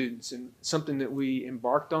with our students. And something that we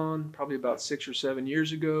embarked on probably about 6 or 7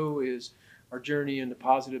 years ago is our journey into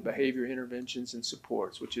positive behavior interventions and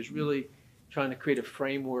supports, which is really trying to create a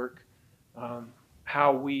framework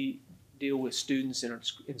how we deal with students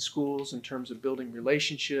in schools in terms of building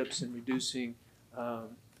relationships and reducing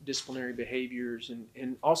disciplinary behaviors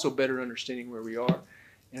and also better understanding where we are.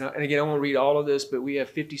 And again, I won't read all of this, but we have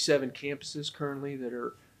 57 campuses currently that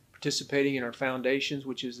are participating in our foundations,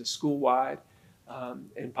 which is the school-wide.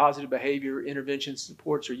 And positive behavior intervention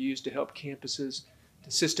supports are used to help campuses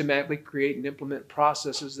to systematically create and implement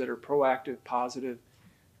processes that are proactive, positive,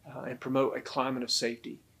 and promote a climate of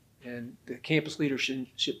safety. And the campus leadership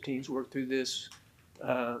teams work through this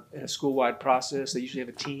in a school-wide process. They usually have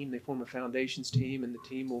a team. They form a foundations team, and the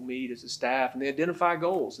team will meet as a staff, and they identify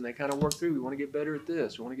goals, and they kind of work through, we want to get better at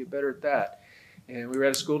this, we want to get better at that. And we were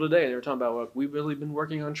at a school today, they were talking about, look, we've really been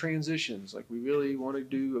working on transitions. Like, we really want to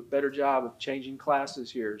do a better job of changing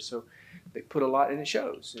classes here. So they put a lot, and it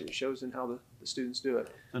shows. It shows in how the students do it.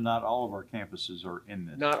 So not all of our campuses are in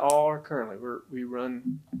this. Not all are currently. We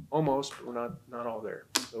run almost, but we're not all there.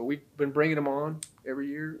 So we've been bringing them on every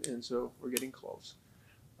year, and so we're getting close.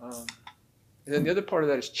 And then the other part of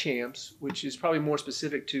that is CHAMPS, which is probably more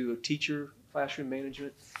specific to teacher classroom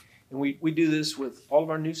management. And we do this with all of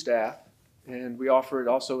our new staff, and we offer it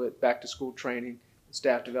also at back-to-school training and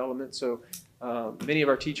staff development. So many of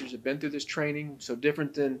our teachers have been through this training, so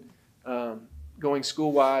different than going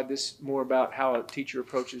school-wide. This is more about how a teacher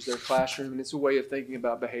approaches their classroom, and it's a way of thinking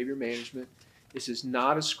about behavior management. This is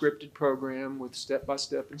not a scripted program with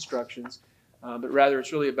step-by-step instructions, but rather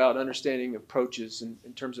it's really about understanding approaches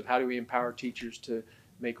in terms of how do we empower teachers to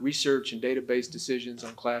make research and database decisions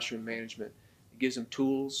on classroom management. It gives them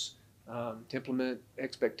tools to implement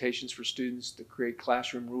expectations for students, to create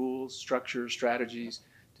classroom rules, structures, strategies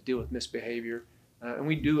to deal with misbehavior. And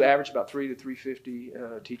we do average about 300 to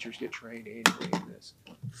 350 teachers get trained annually in this.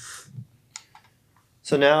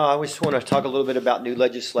 So now I just want to talk a little bit about new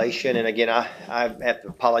legislation. And again, I have to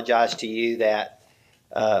apologize to you that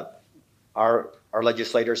our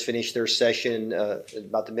legislators finished their session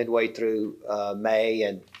about the midway through May,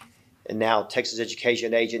 and now Texas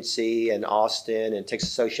Education Agency and Austin and Texas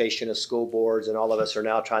Association of School Boards and all of us are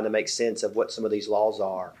now trying to make sense of what some of these laws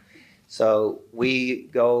are. So we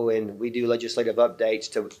go and we do legislative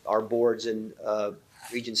updates to our boards in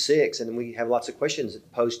Region 6, and we have lots of questions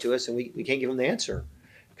posed to us, and we can't give them the answer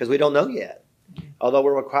because we don't know yet. Although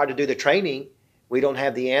we're required to do the training, we don't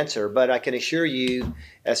have the answer. But I can assure you,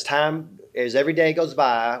 as every day goes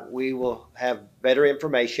by, we will have better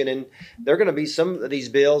information, and there are going to be some of these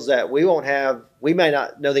bills that we won't have. We may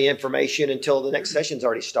not know the information until the next session's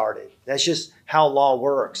already started. That's just how law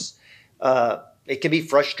works. It can be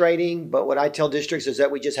frustrating, but what I tell districts is that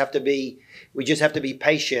we just have to be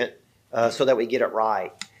patient so that we get it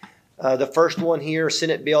right. The first one here,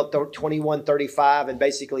 Senate Bill 2135, and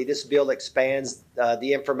basically this bill expands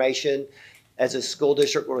the information as a school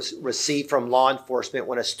district will receive from law enforcement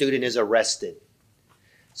when a student is arrested.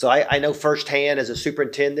 So I know firsthand as a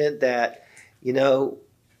superintendent that,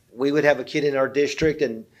 we would have a kid in our district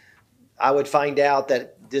and I would find out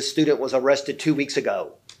that this student was arrested 2 weeks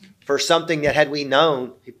ago for something that had we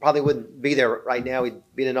known, he probably wouldn't be there right now. He'd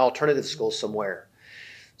be in an alternative school somewhere.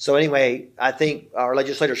 So anyway, I think our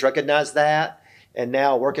legislators recognize that and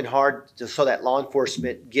now working hard so that law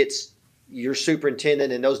enforcement gets your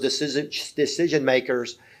superintendent and those decision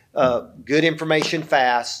makers good information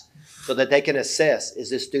fast so that they can assess,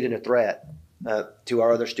 is this student a threat to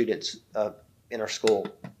our other students in our school?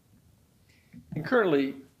 And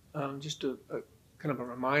currently, just a kind of a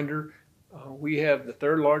reminder, we have the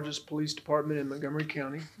third largest police department in Montgomery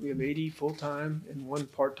County. We have 80 full-time and 1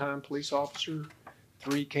 part-time police officer,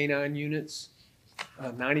 3 K-9 units,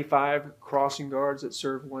 95 crossing guards that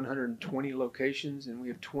serve 120 locations, and we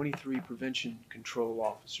have 23 prevention control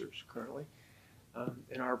officers currently.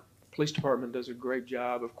 And our police department does a great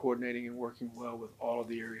job of coordinating and working well with all of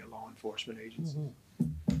the area law enforcement agencies.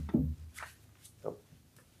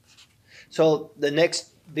 So the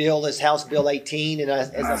next bill is House Bill 18, and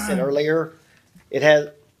as I said earlier,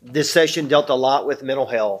 this session dealt a lot with mental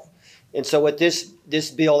health. And so with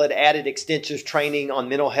this bill, it added extensive training on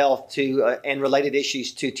mental health and related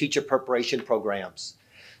issues to teacher preparation programs.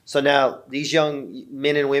 So now these young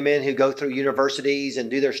men and women who go through universities and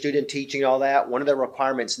do their student teaching and all that, one of the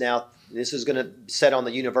requirements now, this is going to set on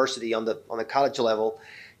the university, on the college level,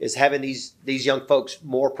 is having these young folks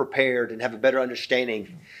more prepared and have a better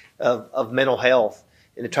understanding of mental health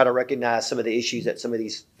and to try to recognize some of the issues that some of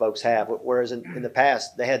these folks have. Whereas in the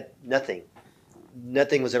past, they had nothing.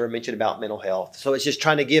 nothing was ever mentioned about mental health. So it's just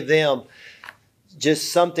trying to give them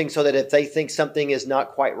just something so that if they think something is not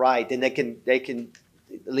quite right, then they can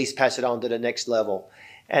at least pass it on to the next level.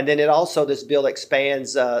 And then this bill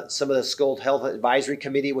expands some of the school health advisory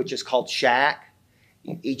committee, which is called SHAC.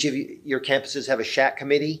 Each of your campuses have a SHAC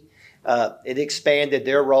committee. It expanded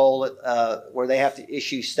their role where they have to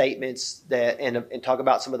issue statements and talk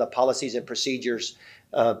about some of the policies and procedures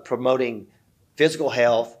promoting physical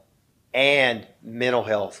health and mental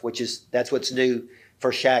health, that's what's new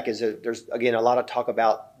for SHAC. There's again a lot of talk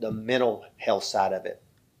about the mental health side of it.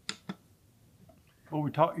 Well,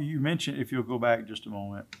 you mentioned, if you'll go back just a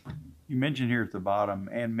moment, you mentioned here at the bottom,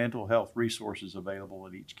 and mental health resources available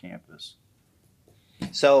at each campus.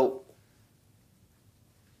 So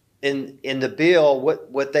in the bill,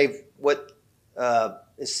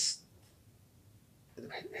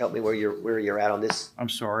 help me where you're at on this. I'm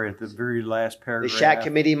sorry, at the very last The paragraph. SHAC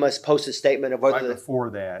committee must post a statement of Right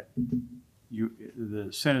before that, the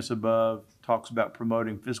sentence above talks about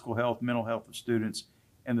promoting physical health, mental health of students,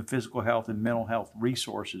 and the physical health and mental health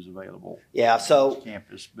resources available. Yeah. So at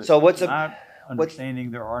campus. But so what's not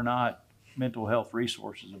understanding there are not mental health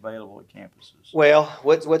resources available at campuses. Well,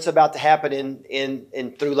 what's about to happen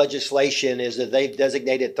in through legislation is that they've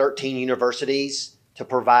designated 13 universities to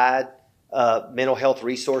provide mental health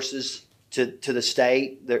resources to the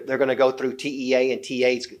state. They're going to go through TEA and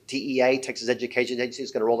TEA, Texas Education Agency,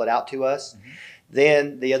 is going to roll it out to us. Mm-hmm.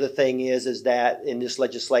 Then the other thing is that in this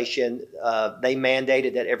legislation, they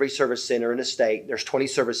mandated that every service center in the state, there's 20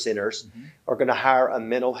 service centers, mm-hmm. are going to hire a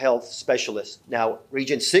mental health specialist. Now,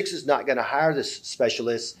 Region 6 is not going to hire this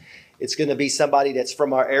specialist. It's going to be somebody that's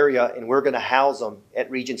from our area, and we're going to house them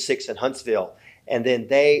at Region 6 in Huntsville. And then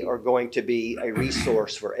they are going to be a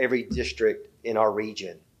resource for every district in our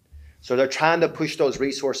region. So they're trying to push those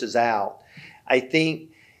resources out. I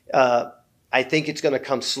think it's going to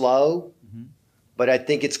come slow. But I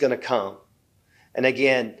think it's going to come. And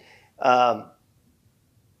again, I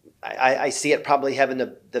see it probably having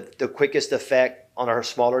the quickest effect on our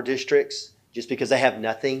smaller districts just because they have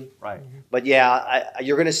nothing. Right. But yeah,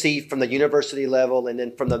 you're going to see from the university level and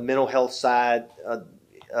then from the mental health side,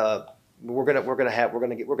 we're going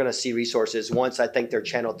to see resources once I think they're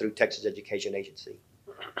channeled through Texas Education Agency.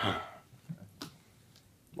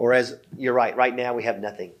 Whereas you're right now we have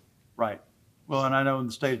nothing. Right. Well, and I know in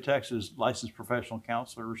the state of Texas, licensed professional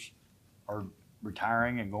counselors are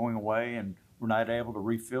retiring and going away, and we're not able to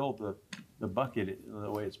refill the bucket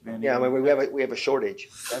the way it's been. Yeah, I mean, we have a shortage.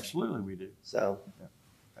 Absolutely, we do. So,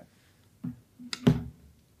 yeah.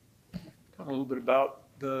 Talk a little bit about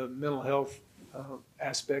the mental health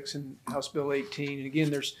aspects in House Bill 18, and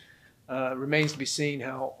again, there's remains to be seen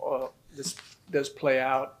how this does play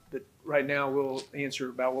out. But right now, we'll answer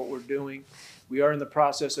about what we're doing. We are in the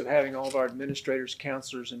process of having all of our administrators,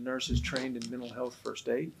 counselors, and nurses trained in mental health first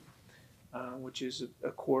aid, which is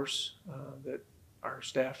a course that our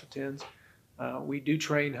staff attends. We do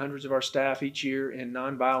train hundreds of our staff each year in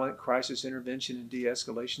nonviolent crisis intervention and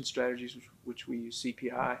de-escalation strategies, which we use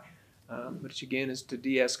CPI, which again is to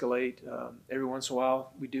de-escalate. Every once in a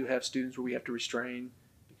while, we do have students where we have to restrain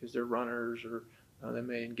because they're runners or they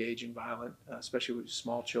may engage in violent, especially with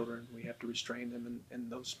small children. We have to restrain them,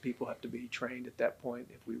 and those people have to be trained at that point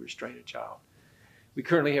if we restrain a child. We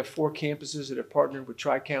currently have 4 campuses that have partnered with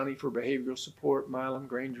Tri-County for behavioral support: Milam,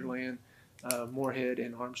 Grangerland, Moorhead,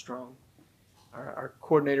 and Armstrong. Our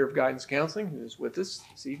coordinator of guidance counseling, who is with us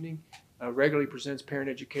this evening, regularly presents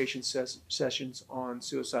parent education sessions on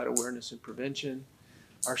suicide awareness and prevention.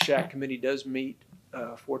 Our SHAC committee does meet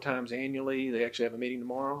 4 times annually. They actually have a meeting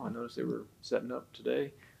tomorrow. I noticed they were setting up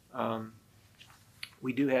today.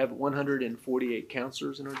 We do have 148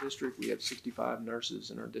 counselors in our district. We have 65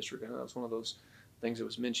 nurses in our district. I know that's one of those things that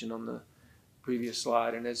was mentioned on the previous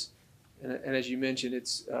slide. And as you mentioned,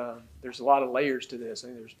 it's there's a lot of layers to this. I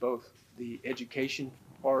think there's both the education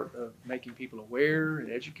part of making people aware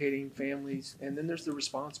and educating families, and then there's the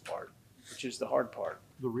response part, which is the hard part.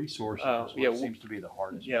 The resources seems to be the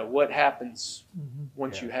hardest. Yeah, what happens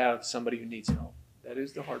once you have somebody who needs help? That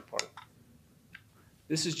is the hard part.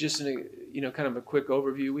 This is just kind of a quick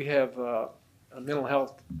overview. We have a mental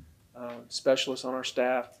health specialist on our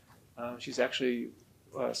staff. She's actually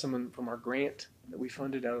someone from our grant that we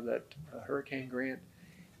funded out of that hurricane grant.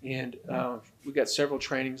 And we've got several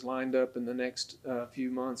trainings lined up in the next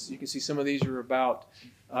few months. You can see some of these are about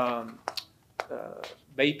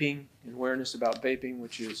vaping and awareness about vaping,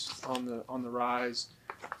 which is on the rise.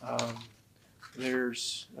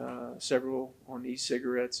 There's several on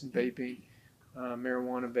e-cigarettes and vaping,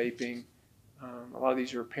 marijuana vaping. A lot of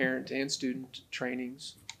these are parent and student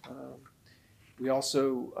trainings. We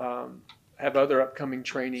also have other upcoming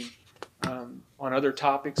training on other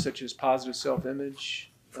topics such as positive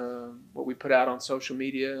self-image, what we put out on social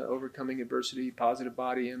media, overcoming adversity, positive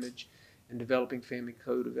body image, and developing family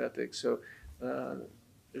code of ethics. So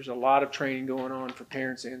there's a lot of training going on for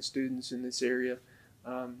parents and students in this area,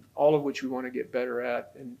 all of which we want to get better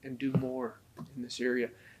at and do more in this area.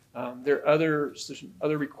 There are there's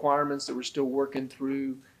other requirements that we're still working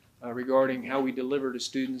through regarding how we deliver to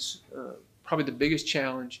students. Probably the biggest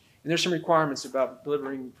challenge, and there's some requirements about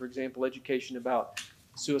delivering, for example, education about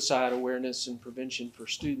suicide awareness and prevention for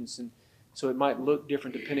students. And so it might look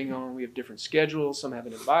different depending on, we have different schedules. Some have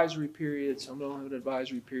an advisory period, some don't have an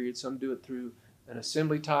advisory period, some do it through an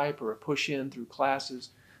assembly type or a push-in through classes.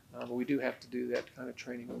 But we do have to do that kind of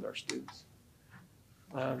training with our students.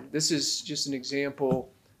 This is just an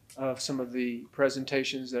example of some of the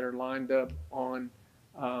presentations that are lined up on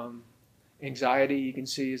anxiety. You can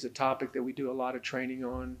see is a topic that we do a lot of training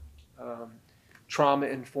on.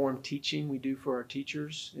 Trauma-informed teaching we do for our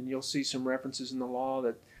teachers, and you'll see some references in the law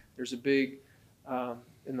that there's a big,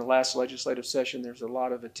 in the last legislative session, there's a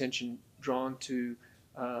lot of attention drawn to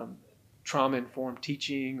trauma-informed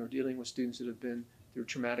teaching or dealing with students that have been through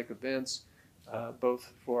traumatic events,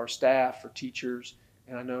 both for our staff, for teachers,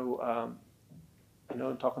 and I know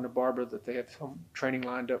I'm talking to Barbara that they have some training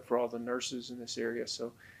lined up for all the nurses in this area.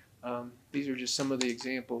 So these are just some of the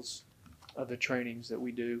examples of the trainings that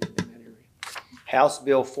we do in that area. House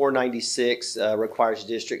Bill 496 requires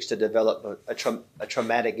districts to develop a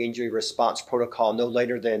traumatic injury response protocol no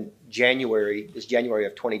later than January of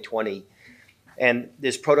 2020. And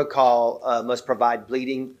this protocol must provide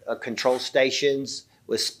bleeding control stations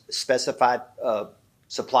with specified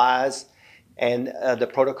supplies. And the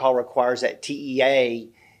protocol requires that TEA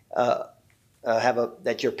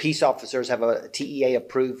that your peace officers have a TEA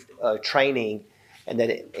approved training, and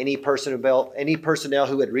that any personnel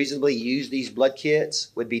who would reasonably use these blood kits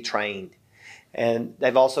would be trained. And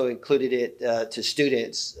they've also included it to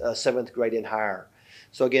students 7th grade and higher.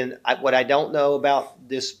 So again, what I don't know about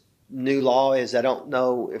this new law is I don't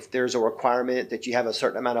know if there's a requirement that you have a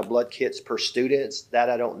certain amount of blood kits per students. That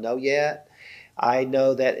I don't know yet. I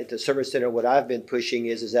know that at the service center, what I've been pushing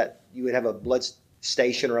is that you would have a blood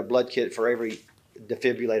station or a blood kit for every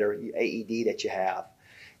defibrillator, AED that you have.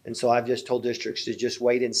 And so I've just told districts to just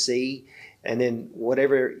wait and see. And then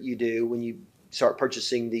whatever you do when you start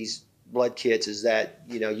purchasing these blood kits is that,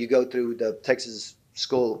 you go through the Texas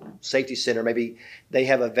School Safety Center. Maybe they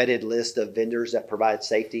have a vetted list of vendors that provide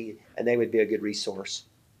safety, and they would be a good resource.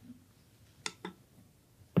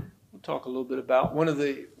 We'll talk a little bit about one of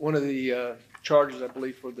the charges, I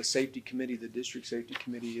believe, for the safety committee, the district safety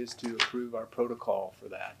committee, is to approve our protocol for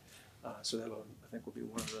that. So that I think will be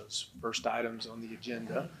one of those first items on the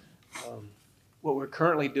agenda. What we're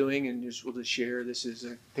currently doing, and we'll just share, this is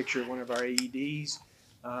a picture of one of our AEDs,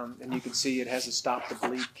 and you can see it has a stop to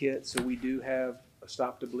bleed kit. So we do have a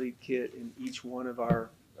stop to bleed kit in each one of our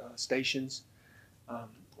stations.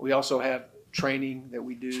 We also have training that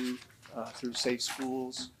we do through Safe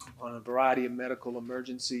Schools on a variety of medical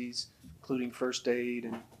emergencies, including first aid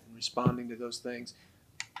and responding to those things.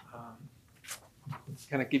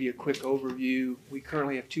 Kind of give you a quick overview. We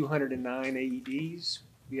currently have 209 AEDs.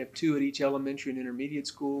 We have 2 at each elementary and intermediate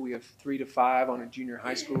school. We have 3 to 5 on a junior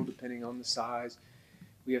high school, depending on the size.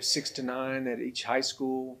 We have 6 to 9 at each high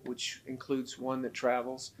school, which includes 1 that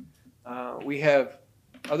travels. We have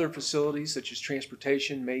other facilities such as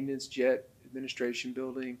transportation, maintenance, jet, administration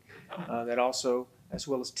building, that also, as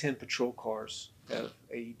well as 10 patrol cars have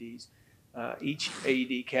AEDs. Each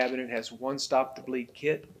AED cabinet has 1 stop to bleed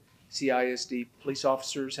kit. CISD police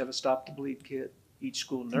officers have a stop to bleed kit. Each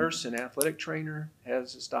school nurse and athletic trainer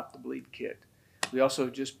has a stop to bleed kit. We also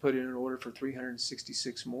just put in an order for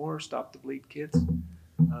 366 more stop to bleed kits.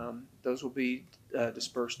 Those will be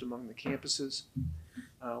dispersed among the campuses.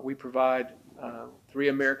 We provide 3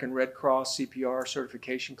 American Red Cross CPR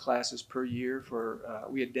certification classes per year for,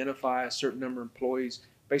 we identify a certain number of employees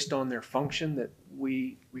based on their function that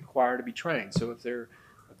we require to be trained. So if they're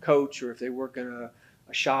a coach or if they work in a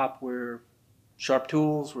shop where sharp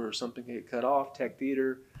tools, where something can get cut off, tech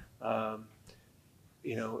theater,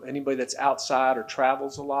 anybody that's outside or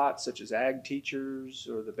travels a lot, such as ag teachers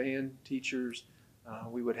or the band teachers,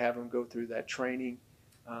 we would have them go through that training.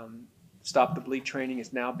 Stop the bleed training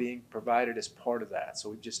is now being provided as part of that. So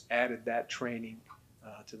we've just added that training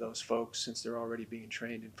to those folks since they're already being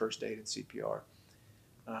trained in first aid and CPR.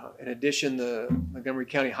 In addition, the Montgomery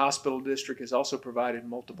County Hospital District has also provided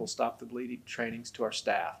multiple stop the bleeding trainings to our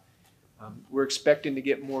staff. We're expecting to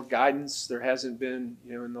get more guidance. There hasn't been,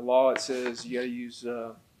 in the law it says you got to use,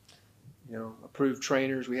 approved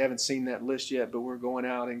trainers. We haven't seen that list yet, but we're going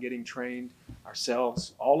out and getting trained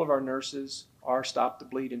ourselves. All of our nurses are Stop the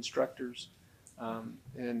Bleed instructors.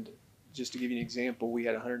 And just to give you an example, we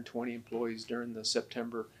had 120 employees during the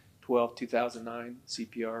September 12, 2009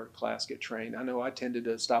 CPR class get trained. I know I attended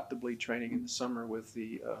a Stop the Bleed training in the summer with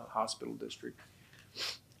the hospital district.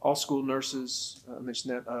 All school nurses, I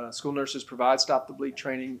mentioned that, school nurses provide Stop the Bleed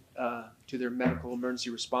training to their medical emergency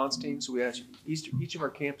response team. So we ask each of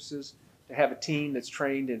our campuses to have a team that's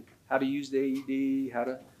trained in how to use the AED, how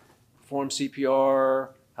to perform CPR,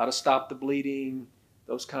 how to stop the bleeding,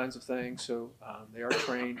 those kinds of things. So they are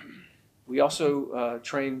trained. We also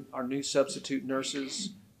train our new substitute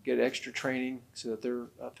nurses, get extra training so that they're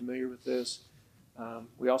familiar with this.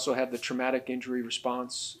 We also have the traumatic injury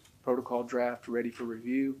response protocol draft ready for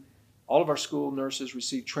review. All of our school nurses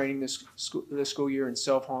receive training this school year in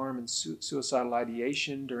self-harm and suicidal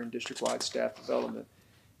ideation during district-wide staff development.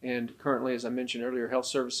 And currently, as I mentioned earlier, Health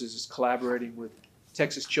Services is collaborating with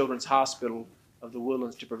Texas Children's Hospital of the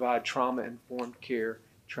Woodlands to provide trauma-informed care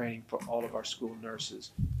training for all of our school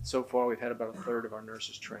nurses. So far, we've had about a third of our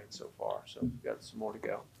nurses trained so far, so we've got some more to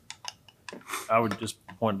go. I would just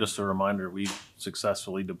point, just a reminder, we've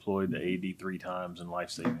successfully deployed the AED 3 times in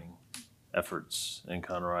life-saving efforts in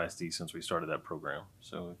Conroe ISD since we started that program.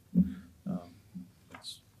 So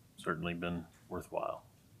it's certainly been worthwhile,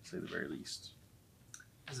 to say the very least.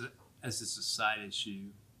 As it's a side issue,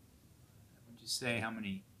 would you say how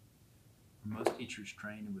many are most teachers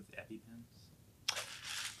trained with EpiPens?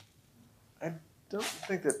 I don't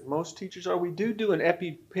think that most teachers are. We do an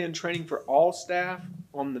EpiPen training for all staff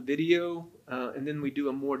on the video, and then we do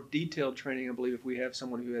a more detailed training, I believe, if we have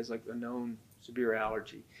someone who has like a known severe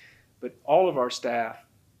allergy. But all of our staff,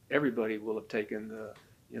 everybody will have taken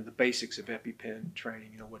the basics of EpiPen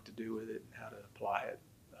training, what to do with it and how to apply it.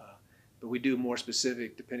 But we do more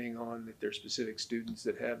specific depending on if there's specific students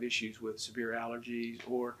that have issues with severe allergies,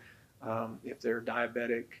 or if they're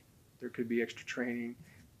diabetic, there could be extra training.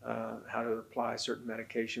 How to apply certain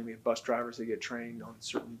medication. We have bus drivers that get trained on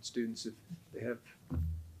certain students if they have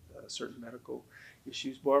certain medical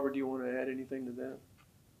issues. Barbara, do you want to add anything to that?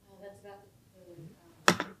 That's about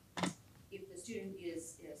if the student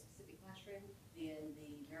is in a specific classroom, then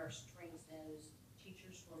the nurse trains those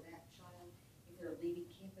teachers for that child. If they're leaving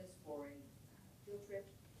campus for a field trip,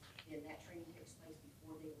 then that training takes place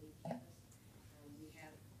before they leave campus. We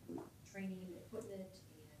have training equipment,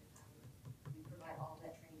 and we provide all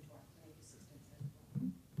that training to our clinic assistants as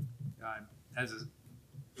well. As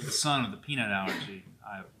the son of the peanut allergy,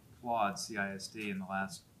 I applaud CISD in the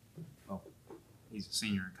last, well, he's a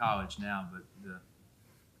senior in college now, but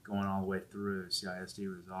going all the way through, CISD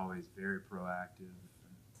was always very proactive. And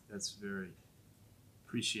that's very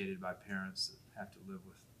appreciated by parents that have to live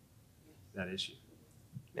with that issue.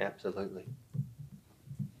 Absolutely.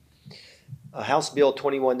 House Bill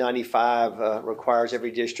 2195 requires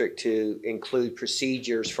every district to include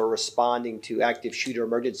procedures for responding to active shooter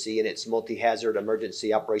emergency in its multi-hazard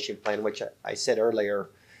emergency operation plan, which I said earlier.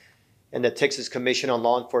 And the Texas Commission on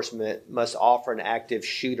Law Enforcement must offer an active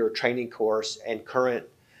shooter training course, and current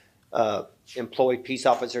employed peace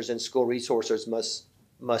officers and school resources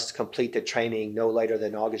must complete the training no later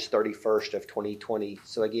than August 31st of 2020.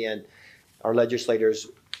 So again, our legislators,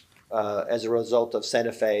 as a result of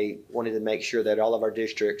Santa Fe, wanted to make sure that all of our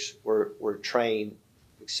districts were trained,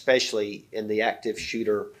 especially in the active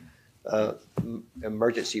shooter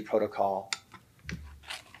emergency protocol.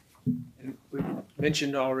 And we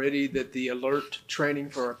mentioned already that the alert training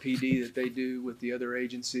for our PD that they do with the other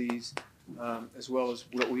agencies, as well as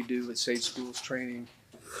what we do with Safe Schools training,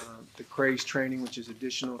 the CRACE training, which is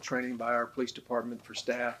additional training by our police department for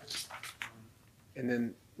staff, and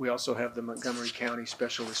then we also have the Montgomery County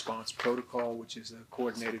Special Response Protocol, which is a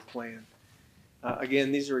coordinated plan.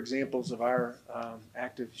 Again, these are examples of our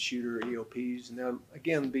active shooter EOPs, and they'll,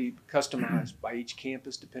 again, be customized by each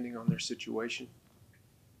campus depending on their situation.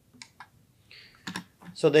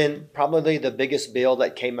 So then probably the biggest bill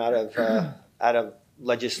that came out of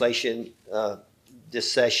legislation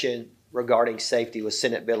this session regarding safety was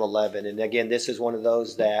Senate Bill 11. And again, this is one of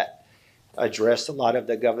those that addressed a lot of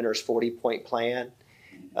the governor's 40-point plan.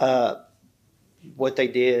 What they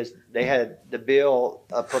did is they had the bill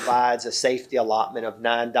provides a safety allotment of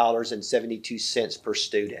 $9.72 per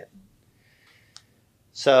student.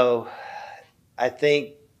 So I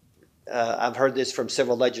think I've heard this from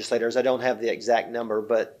several legislators. I don't have the exact number,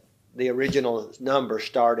 but the original number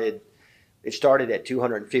started at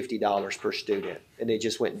 $250 per student, and it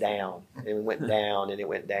just went down and it went down and it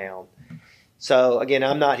went down. So again,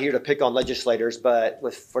 I'm not here to pick on legislators, but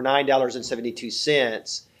for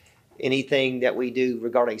 $9.72, anything that we do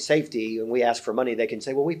regarding safety, and we ask for money, they can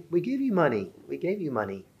say, well, we give you money. We gave you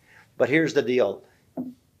money. But here's the deal.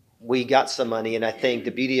 We got some money, and I think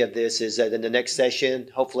the beauty of this is that in the next session,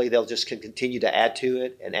 hopefully they'll just continue to add to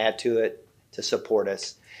it to support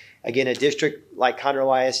us. Again, a district like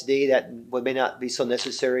Conroe ISD, that may not be so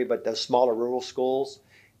necessary, but those smaller rural schools,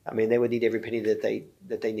 I mean, they would need every penny that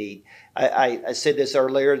they need. I said this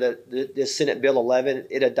earlier, that this Senate Bill 11,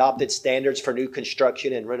 it adopted standards for new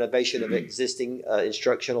construction and renovation of existing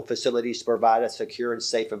instructional facilities to provide a secure and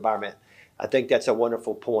safe environment. I think that's a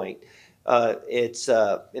wonderful point. It's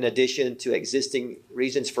in addition to existing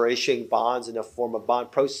reasons for issuing bonds in the form of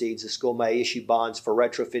bond proceeds, the school may issue bonds for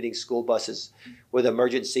retrofitting school buses with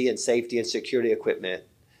emergency and safety and security equipment.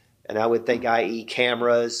 And I would think, i.e.,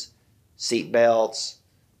 cameras, seat belts,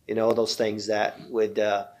 those things that would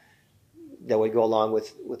go along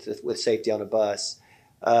with safety on a bus.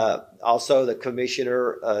 Also, the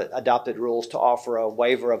commissioner adopted rules to offer a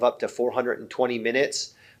waiver of up to 420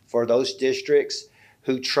 minutes for those districts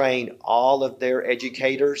who train all of their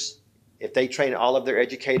educators. If they train all of their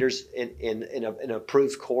educators in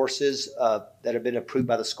approved courses that have been approved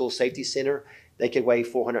by the School Safety Center, they could waive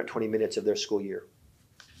 420 minutes of their school year.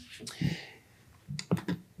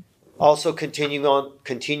 Also,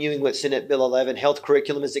 continuing with Senate Bill 11, health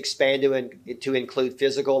curriculum is expanded to include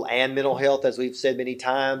physical and mental health. As we've said many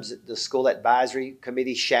times, the School Advisory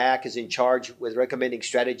Committee, SHAC, is in charge with recommending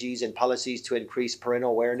strategies and policies to increase parental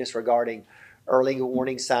awareness regarding early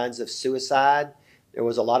warning signs of suicide. There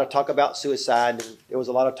was a lot of talk about suicide. There was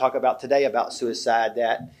a lot of talk about today about suicide,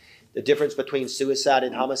 that the difference between suicide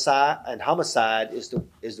and homicide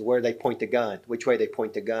is where they point the gun, which way they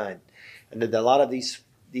point the gun. And a lot of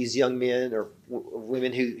these young men or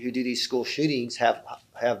women who do these school shootings have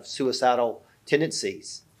suicidal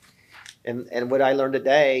tendencies. And what I learned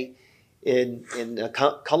today in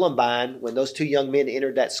Columbine, when those two young men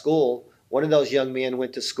entered that school, one of those young men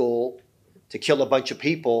went to school to kill a bunch of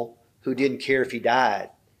people who didn't care if he died.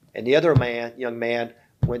 And the other young man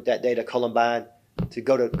went that day to Columbine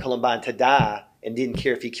to die and didn't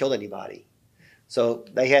care if he killed anybody. So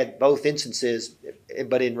they had both instances,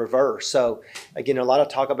 but in reverse. So again, a lot of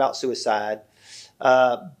talk about suicide.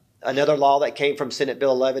 Another law that came from Senate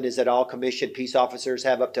Bill 11 is that all commissioned peace officers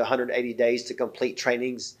have up to 180 days to complete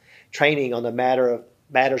training on the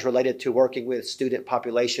matters related to working with student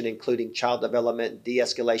population, including child development,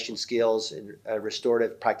 de-escalation skills, and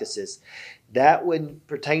restorative practices. That wouldn't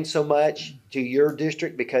pertain so much to your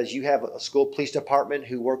district because you have a school police department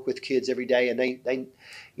who work with kids every day, and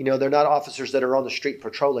they're not officers that are on the street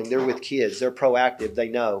patrolling. They're with kids. They're proactive. They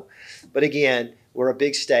know. But again, we're a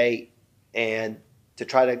big state, and to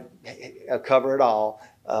try to cover it all,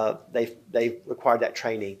 they required that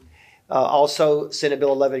training. Also, Senate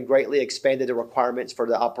Bill 11 greatly expanded the requirements for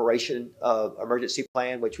the operation of emergency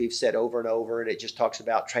plan, which we've said over and over, and it just talks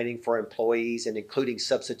about training for employees and including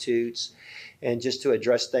substitutes, and just to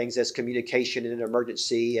address things as communication in an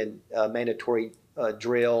emergency and mandatory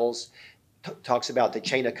drills. Talks about the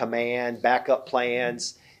chain of command, backup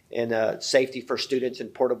plans, and safety for students in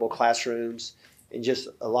portable classrooms, and just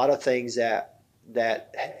a lot of things that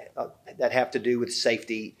have to do with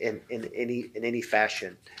safety in any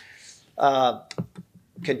fashion.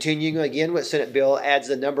 Continuing again with Senate Bill adds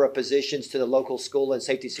the number of positions to the local school and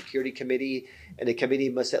safety security committee, and the committee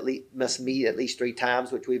must meet at least 3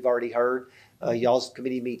 times, which we've already heard. Y'all's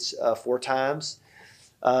committee meets 4 times.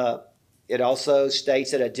 It also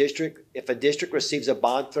states that if a district receives a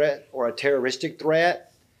bomb threat or a terroristic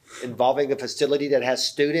threat involving a facility that has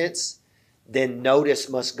students, then notice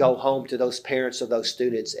must go home to those parents of those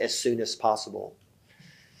students as soon as possible.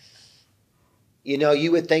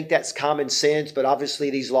 You would think that's common sense, but obviously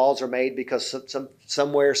these laws are made because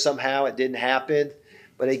somewhere, somehow it didn't happen.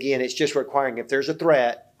 But again, it's just requiring if there's a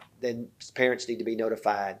threat, then parents need to be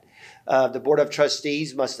notified. The Board of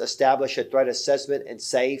Trustees must establish a threat assessment and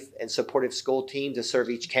safe and supportive school team to serve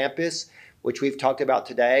each campus, which we've talked about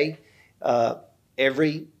today.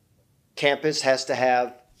 Every campus has to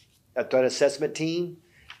have a threat assessment team.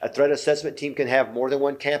 A threat assessment team can have more than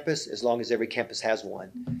one campus as long as every campus has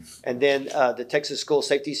one. And then the Texas School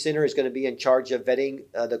Safety Center is going to be in charge of vetting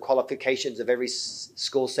the qualifications of every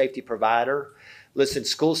school safety provider. Listen,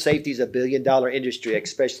 school safety is $1 billion industry,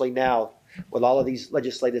 especially now with all of these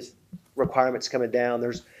legislative requirements coming down.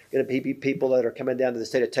 There's going to be people that are coming down to the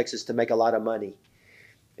state of Texas to make a lot of money.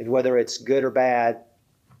 And whether it's good or bad,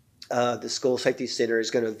 the School Safety Center is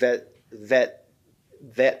going to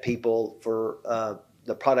vet people for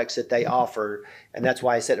the products that they offer. And that's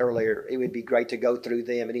why I said earlier, it would be great to go through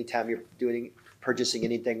them anytime you're doing purchasing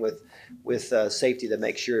anything with safety to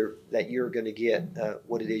make sure that you're going to get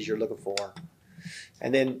what it is you're looking for.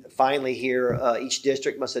 And then finally here, each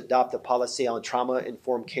district must adopt a policy on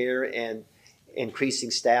trauma-informed care and increasing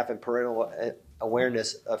staff and parental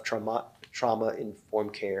awareness of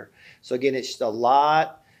trauma-informed care. So again, it's just a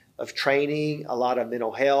lot of training, a lot of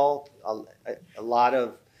mental health, a lot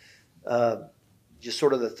of just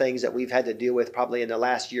sort of the things that we've had to deal with probably in the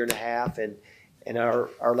last year and a half, and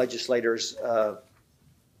our legislators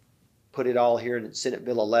put it all here in Senate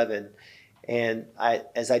Bill 11. And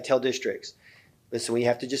as I tell districts, listen, we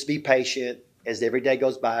have to just be patient. As every day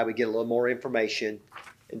goes by, we get a little more information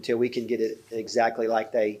until we can get it exactly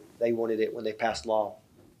like they wanted it when they passed law.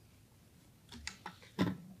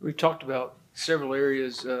 We've talked about several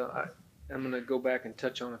areas. I'm going to go back and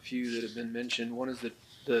touch on a few that have been mentioned. One is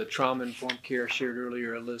the trauma-informed care. I shared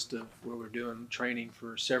earlier a list of where we're doing training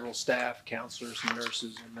for several staff, counselors, and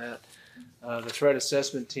nurses on that. The threat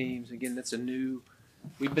assessment teams, again,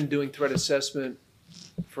 we've been doing threat assessment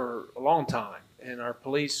for a long time. And our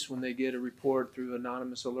police, when they get a report through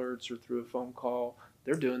anonymous alerts or through a phone call,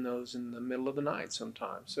 they're doing those in the middle of the night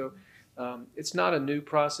sometimes. So it's not a new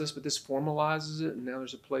process, but this formalizes it. And now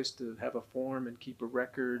there's a place to have a form and keep a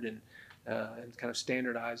record and kind of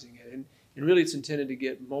standardizing it. And really it's intended to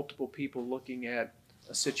get multiple people looking at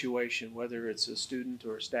a situation, whether it's a student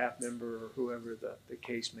or a staff member or whoever the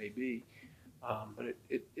case may be. But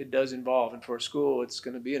it does involve, and for a school, it's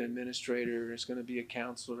going to be an administrator, it's going to be a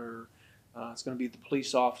counselor, it's going to be the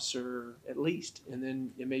police officer at least, and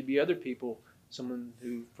then it may be other people, someone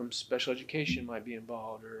who from special education might be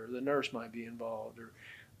involved, or the nurse might be involved, or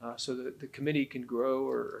so the committee can grow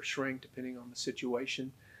or shrink depending on the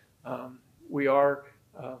situation. We are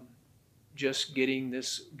just getting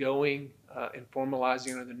this going and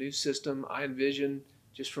formalizing under the new system. I envision,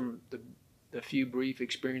 just from the few brief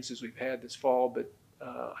experiences we've had this fall, but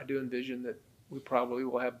I do envision that we probably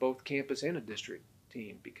will have both campus and a district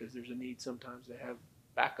team, because there's a need sometimes to have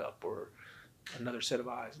backup or another set of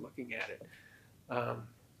eyes looking at it.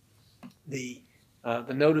 The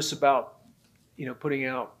notice about, putting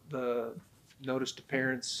out the notice to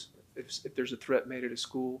parents if there's a threat made at a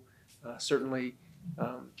school, certainly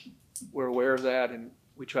we're aware of that, and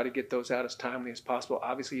we try to get those out as timely as possible.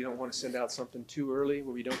 Obviously, you don't want to send out something too early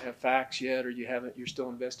where you don't have facts yet, or you're still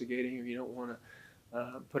investigating, or you don't want to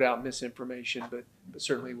put out misinformation, but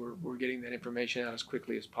certainly we're getting that information out as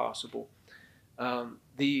quickly as possible. I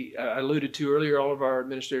alluded to earlier, all of our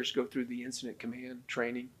administrators go through the incident command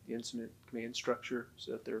training, the incident command structure,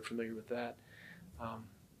 so that they're familiar with that.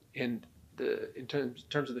 In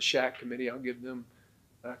terms of the SHAC committee, I'll give them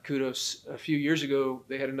kudos. A few years ago,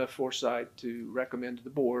 they had enough foresight to recommend to the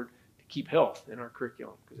board to keep health in our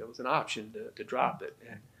curriculum, because that was an option to drop it.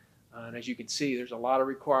 And as you can see, there's a lot of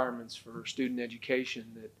requirements for student education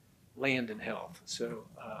that land in health. So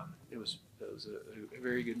it was a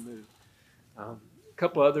very good move. A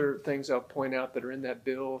couple other things I'll point out that are in that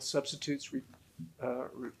bill: substitutes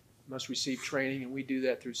must receive training, and we do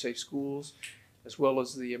that through Safe Schools, as well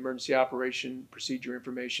as the emergency operation procedure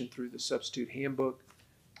information through the substitute handbook.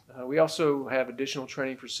 We also have additional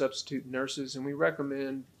training for substitute nurses, and we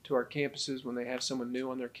recommend to our campuses, when they have someone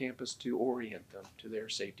new on their campus, to orient them to their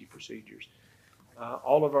safety procedures.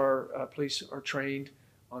 All of our police are trained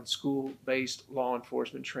on school-based law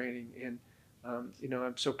enforcement training, and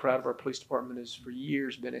I'm so proud of our police department. Has for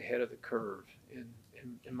years been ahead of the curve,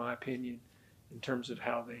 in my opinion, in terms of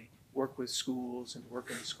how they work with schools and work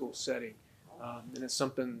in a school setting. And it's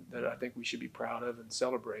something that I think we should be proud of and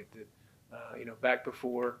celebrate. That back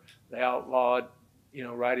before they outlawed,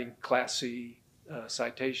 writing Class C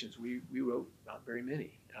citations, we wrote not very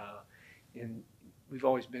many, and we've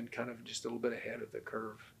always been kind of just a little bit ahead of the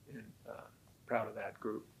curve, and proud of that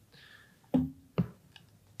group.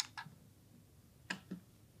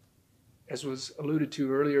 As was alluded to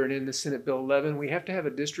earlier, and in the Senate Bill 11, we have to have a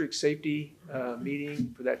district safety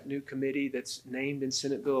meeting for that new committee that's named in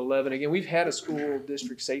Senate Bill 11. Again, we've had a school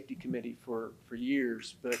district safety committee for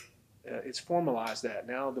years, but it's formalized that.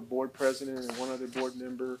 Now the board president and one other board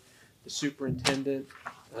member, the superintendent,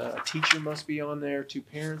 a teacher must be on there, 2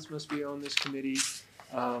 parents must be on this committee.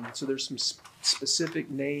 So there's some specific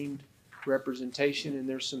named representation, and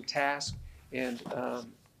there's some tasks. And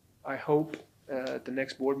I hope at the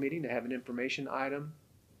next board meeting to have an information item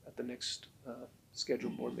at the next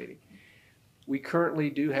scheduled board meeting. We currently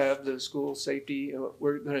do have the school safety.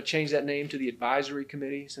 We're going to change that name to the advisory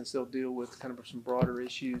committee, since they'll deal with kind of some broader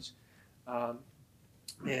issues.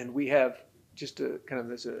 And we have, just kind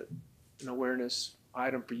of as an awareness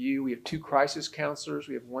item for you, we have 2 crisis counselors.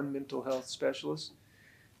 We have 1 mental health specialist.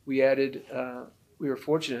 We added we were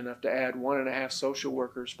fortunate enough to add 1.5 social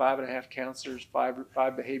workers, 5.5 counselors,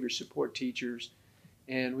 five behavior support teachers,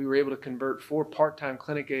 and we were able to convert 4 part-time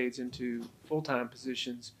clinic aides into full-time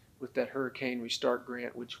positions with that Hurricane Restart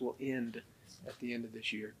grant, which will end at the end of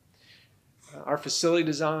this year. Our facility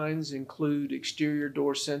designs include exterior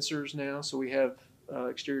door sensors now, so we have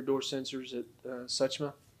exterior door sensors at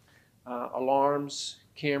Suchma, alarms,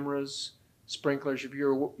 cameras, sprinklers. If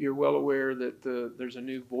you're well aware that there's a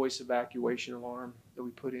new voice evacuation alarm that we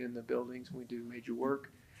put in the buildings when we do major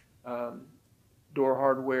work. Door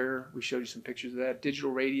hardware, we showed you some pictures of that.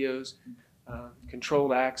 Digital radios,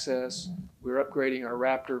 controlled access. We're upgrading our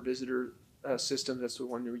Raptor visitor system. That's the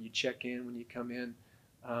one where you check in when you come in.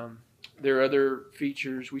 There are other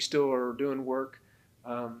features. We still are doing work.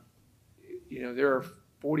 There are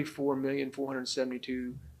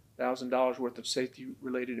 $44,472,000 worth of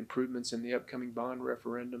safety-related improvements in the upcoming bond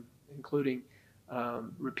referendum, including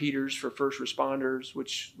repeaters for first responders,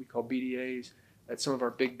 which we call BDAs, at some of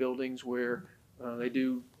our big buildings where they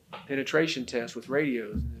do penetration tests with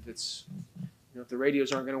radios. And if the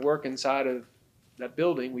radios aren't going to work inside of that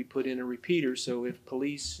building, we put in a repeater, so if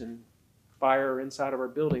police and fire are inside of our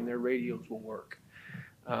building, their radios will work.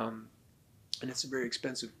 And it's a very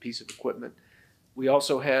expensive piece of equipment. We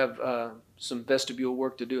also have some vestibule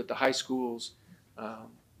work to do at the high schools.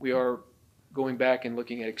 We are going back and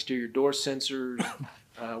looking at exterior door sensors.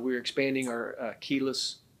 We're expanding our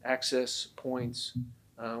keyless access points.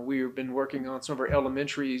 We have been working on some of our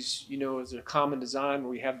elementaries, as a common design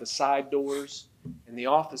where we have the side doors and the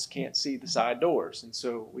office can't see the side doors. And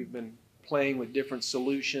so we've been playing with different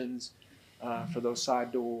solutions for those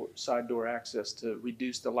side door access to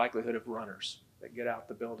reduce the likelihood of runners that get out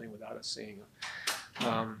the building without us seeing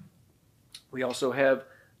them. We also have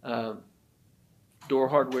door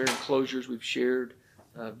hardware enclosures we've shared,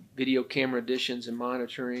 video camera additions and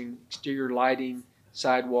monitoring, exterior lighting,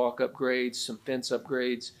 sidewalk upgrades, some fence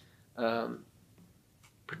upgrades,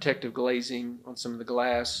 protective glazing on some of the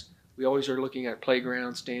glass. We always are looking at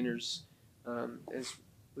playground standards. As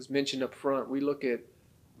was mentioned up front, we look at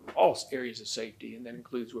all areas of safety, and that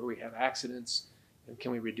includes where we have accidents and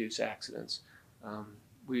can we reduce accidents.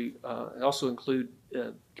 We also include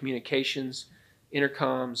communications,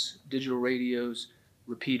 intercoms, digital radios,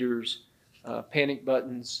 repeaters, panic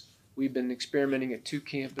buttons. We've been experimenting at 2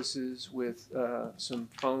 campuses with some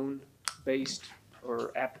phone-based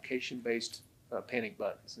or application-based panic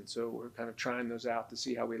buttons. And so we're kind of trying those out to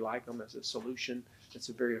see how we like them as a solution. It's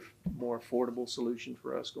a very more affordable solution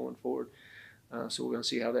for us going forward. So we're going to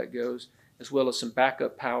see how that goes, as well as some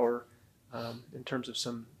backup power in terms of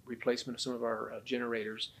some replacement of some of our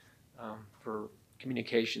generators for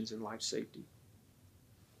communications and life safety.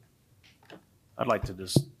 I'd like to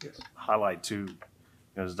just highlight too,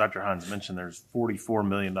 as Dr. Hines mentioned, there's $44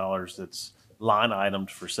 million that's line itemed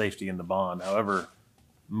for safety in the bond. However,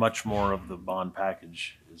 much more of the bond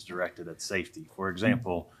package is directed at safety. For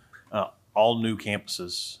example, all new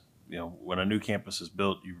campuses, when a new campus is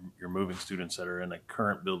built, you're moving students that are in a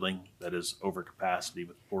current building that is over capacity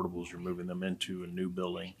with portables. You're moving them into a new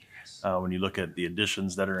building. When you look at the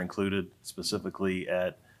additions that are included, specifically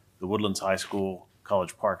at the Woodlands High School,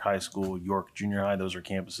 College Park High School, York Junior High, those are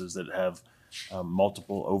campuses that have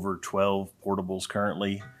multiple over 12 portables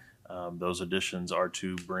currently. Those additions are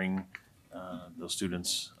to bring those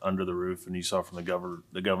students under the roof. And you saw from the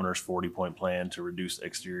governor's 40-point plan to reduce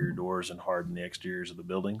exterior doors and harden the exteriors of the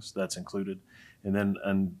buildings. That's included.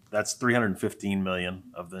 And that's $315 million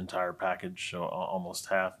of the entire package, so almost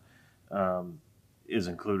half is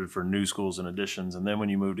included for new schools and additions. And then when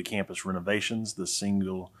you move to campus renovations, the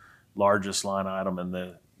single largest line item in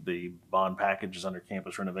the bond package is under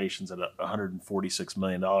campus renovations at $146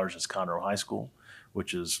 million is Conroe High School,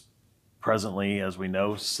 which is presently, as we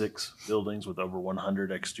know, 6 buildings with over 100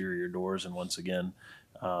 exterior doors. And once again,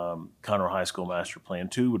 Conroe High School Master Plan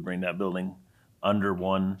 2 would bring that building under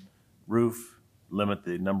one roof, limit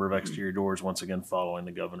the number of exterior doors, once again following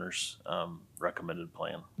the governor's recommended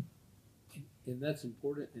plan. And that's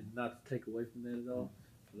important, and not to take away from that at all,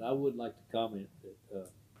 but I would like to comment that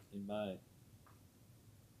in my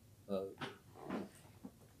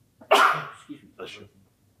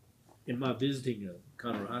in my visiting of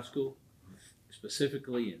Conroe High School,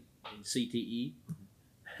 specifically in CTE,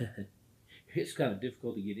 it's kind of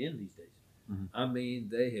difficult to get in these days. Mm-hmm. I mean,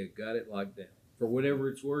 they have got it locked down. For whatever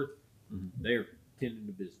it's worth, they're tending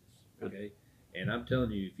to business, okay? And I'm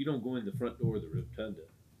telling you, if you don't go in the front door of the rotunda,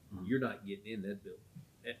 you're not getting in that building.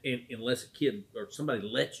 And unless a kid or somebody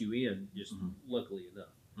lets you in, just luckily enough.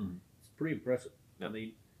 It's pretty impressive. I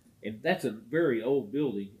mean, and that's a very old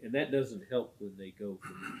building, and that doesn't help when they go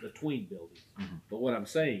from between buildings. But what I'm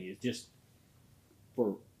saying is just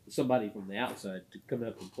for somebody from the outside to come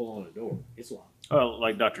up and pull on a door. It's locked. Well,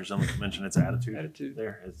 like Dr. Zimmerman mentioned, it's attitude. Attitude.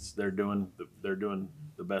 There, they're doing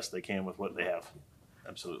the best they can with what they have.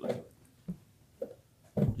 Absolutely.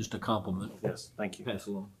 Just a compliment. Yes. Thank you. Pass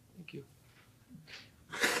along. Thank you.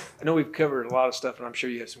 I know we've covered a lot of stuff, and I'm sure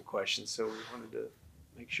you have some questions, so we wanted to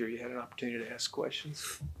make sure you had an opportunity to ask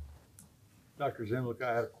questions. Dr. Zemlick,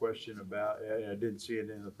 I had a question about, I didn't see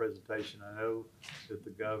it in the presentation. I know that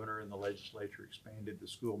the governor and the legislature expanded the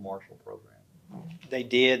school marshal program. They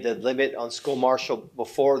did. The limit on school marshal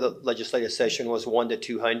before the legislative session was 1 to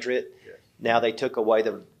 200. Yes. Now they took away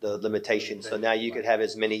the limitation. So now you could have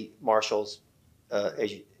as many marshals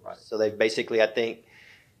as you. Right. So they basically, I think,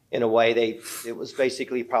 in a way, it was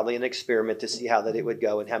basically probably an experiment to see how that it would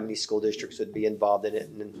go and how many school districts would be involved in it.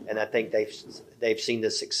 And I think they've seen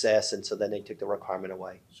the success, and so then they took the requirement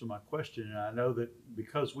away. So my question, and I know that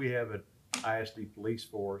because we have an ISD police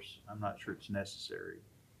force, I'm not sure it's necessary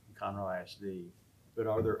in Conroe ISD, but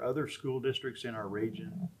are there other school districts in our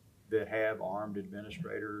region that have armed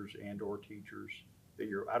administrators and or teachers that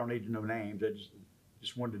I don't need to know names, I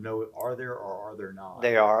just wanted to know, are there or are there not?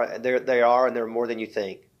 They are, and there are more than you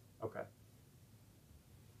think. Okay.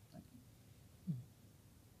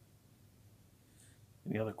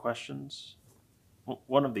 Any other questions?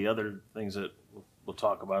 One of the other things that we'll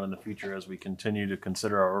talk about in the future as we continue to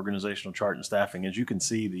consider our organizational chart and staffing, as you can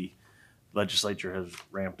see, the legislature has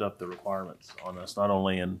ramped up the requirements on us, not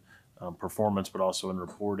only in performance, but also in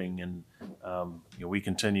reporting. And we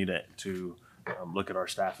continue to look at our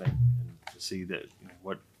staffing and to see that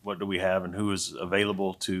what do we have and who is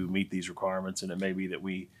available to meet these requirements. And it may be that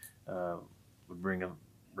we would bring a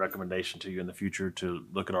recommendation to you in the future to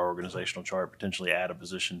look at our organizational chart, potentially add a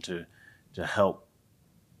position to help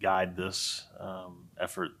guide this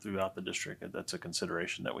effort throughout the district. That's a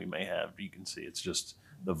consideration that we may have. You can see it's just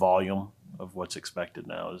the volume of what's expected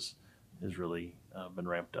now is really been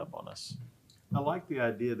ramped up on us. I like the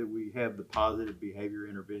idea that we have the positive behavior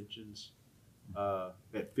interventions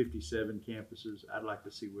at 57 campuses. I'd like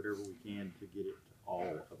to see whatever we can to get it to all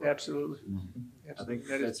of our Absolutely. I think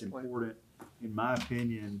That is that's the plan. important. In my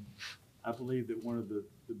opinion, I believe that one of the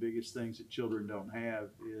biggest things that children don't have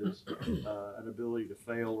is an ability to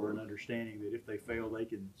fail, or an understanding that if they fail, they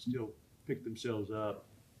can still pick themselves up,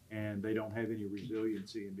 and they don't have any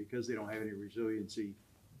resiliency. And because they don't have any resiliency,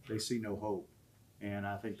 they see no hope. And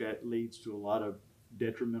I think that leads to a lot of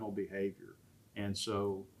detrimental behavior. And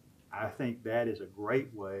so I think that is a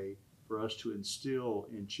great way for us to instill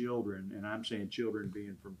in children, and I'm saying children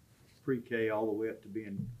being from pre-K all the way up to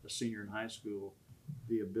being a senior in high school,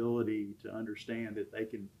 the ability to understand that they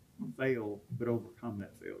can fail but overcome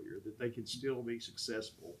that failure, that they can still be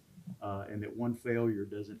successful, and that one failure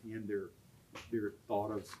doesn't end their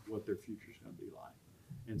thought of what their future is going to be like.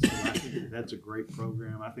 And so I think that's a great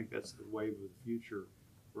program. I think that's the wave of the future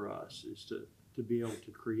for us, is to be able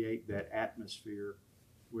to create that atmosphere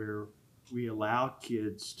where we allow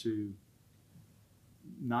kids to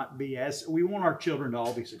not be as, we want our children to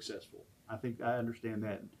all be successful. I think I understand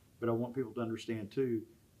that, but I want people to understand too,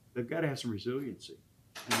 they've got to have some resiliency.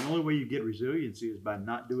 And the only way you get resiliency is by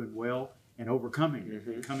not doing well and overcoming it,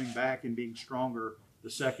 and coming back and being stronger the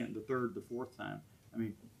second, the third, the fourth time. I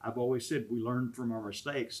mean, I've always said we learn from our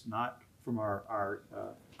mistakes, not from our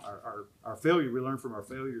failure. We learn from our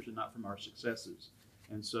failures and not from our successes.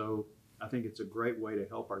 And so I think it's a great way to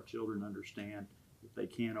help our children understand that they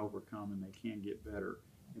can overcome and they can get better.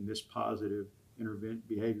 And this positive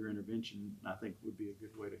behavior intervention, I think, would be a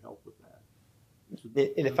good way to help with that.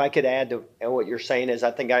 And if I could add to what you're saying is,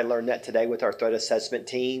 I think I learned that today with our threat assessment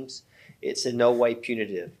teams. It's in no way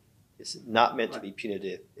punitive. It's not meant to be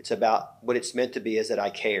punitive. It's about what it's meant to be, is that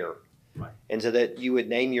I care. Right. And so that you would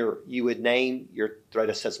name your threat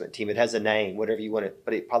assessment team. It has a name, whatever you want it,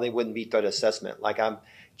 but it probably wouldn't be threat assessment. Like I'm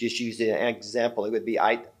just using an example, it would be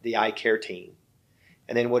the I care team.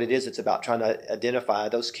 And then what it is, it's about trying to identify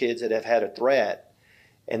those kids that have had a threat,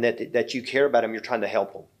 and that you care about them. You're trying to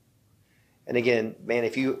help them. And again, man,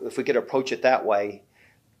 if we could approach it that way,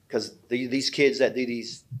 because these kids that do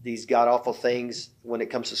these god awful things when it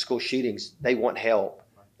comes to school shootings, they want help.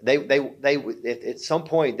 They at some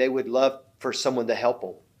point they would love for someone to help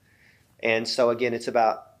them. And so again, it's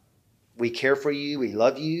about, we care for you, we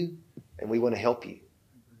love you, and we want to help you.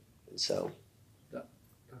 And so, Dr.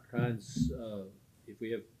 Hines, if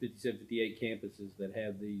we have 57, 58 campuses that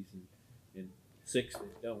have these and 6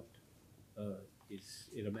 that don't, is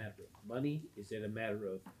it a matter of money? Is it a matter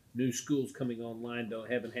of new schools coming online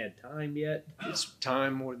haven't had time yet? It's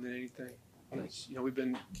time more than anything.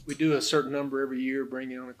 We do a certain number every year,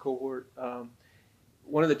 bring in on a cohort.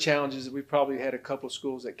 one of the challenges is we probably had a couple of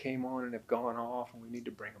schools that came on and have gone off, and we need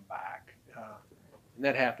to bring them back. And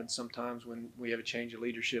that happens sometimes when we have a change of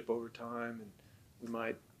leadership over time, and we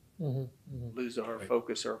might lose our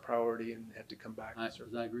focus or our priority and have to come back. I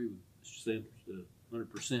agree with Mr. Sanders,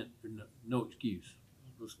 100%. There's no excuse.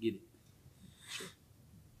 Let's get it. Sure.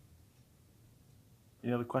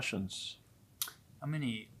 Any other questions? How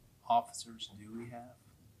many officers do we have?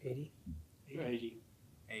 80. 80.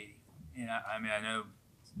 80. And I mean, I know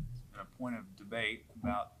it's been a point of debate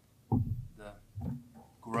about the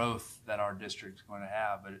growth that our district's going to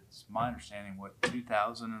have, but it's my understanding,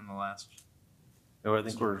 2,000 in the last. No, I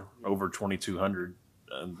think we're over 2,200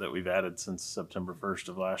 that we've added since September 1st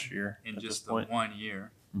of last year. In at just this point. 1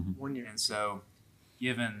 year. 1 year. And so,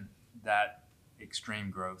 given that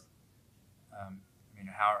extreme growth, I mean,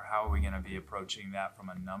 how are we going to be approaching that from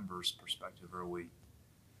a numbers perspective? Or are we?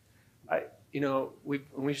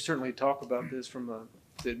 We certainly talk about this from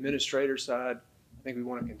the administrator side. I think we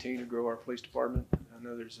want to continue to grow our police department. I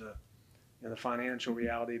know there's the financial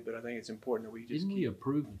reality, but I think it's important that we just Didn't we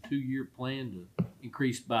approve a 2-year plan to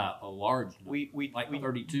increase by a large number? we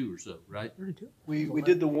 32 or so, right? 32. we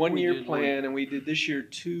did the 1 year did plan, and we did this year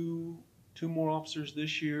two more officers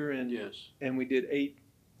this year, and Yes. and we did 8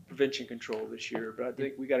 prevention control this year. But I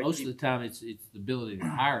think we got to Most keep. of the time, it's the ability to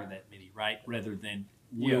hire that many, right? Rather than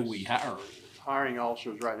will we hire? Hiring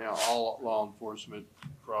officers right now, all law enforcement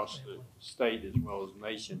across the state as well as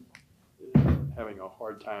nation, is having a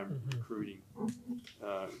hard time recruiting,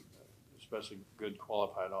 especially good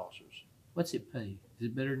qualified officers. What's it pay? Is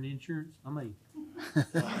it better than insurance? I mean,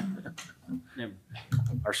 never.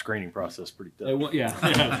 Our screening process is pretty tough. Yeah.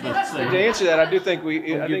 To answer that, I do think I think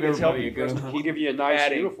it's everybody helpful for us to We'll keep give you a nice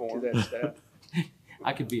adding uniform. to that staff.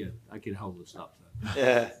 I could hold a stop sign.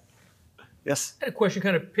 Yeah. Yes. I had a question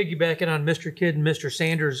kind of piggybacking on Mr. Kidd and Mr.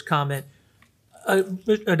 Sanders' comment.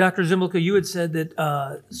 Dr. Zimlica, you had said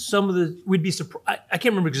that some of we'd be surprised, I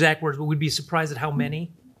can't remember exact words, but we'd be surprised at how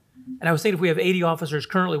many. And I was thinking if we have 80 officers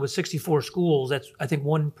currently with 64 schools, that's, I think,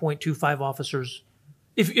 1.25 officers,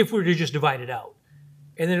 if we were to just divide it out.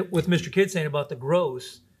 And then with Mr. Kidd saying about the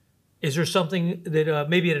growth, is there something that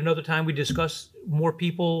maybe at another time we discuss more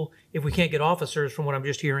people, if we can't get officers from what I'm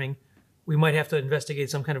just hearing, we might have to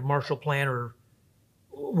investigate some kind of Marshall Plan or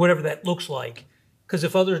whatever that looks like. Because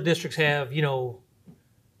if other districts have,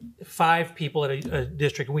 5 people at a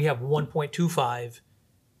district and we have 1.25,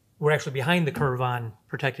 we're actually behind the curve on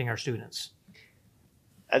protecting our students.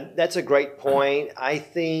 That's a great point. I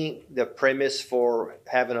think the premise for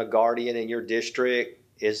having a guardian in your district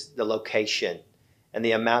is the location and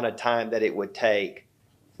the amount of time that it would take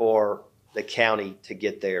for the county to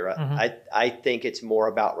get there. I think it's more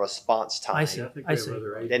about response time I see. I see.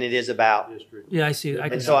 than it is about. Yeah, I see.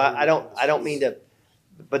 And so I don't mean to,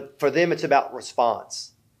 but for them it's about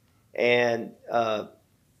response. And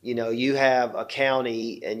you have a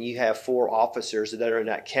county and you have 4 officers that are in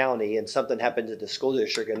that county, and something happens at the school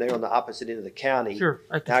district and they're on the opposite end of the county. Sure.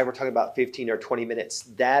 Now we're talking about 15 or 20 minutes.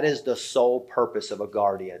 That is the sole purpose of a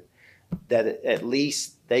guardian, that at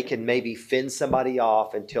least they can maybe fend somebody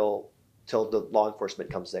off until the law enforcement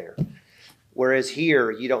comes there. Whereas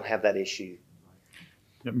here, you don't have that issue.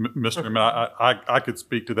 Yeah, Mr. Chairman, I could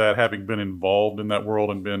speak to that, having been involved in that world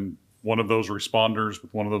and been one of those responders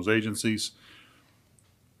with one of those agencies.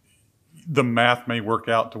 The math may work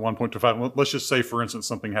out to 1.25. Let's just say, for instance,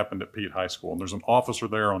 something happened at Pete High School, and there's an officer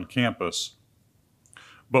there on campus,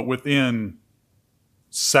 but within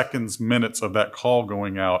seconds, minutes of that call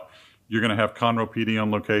going out, you're going to have Conroe PD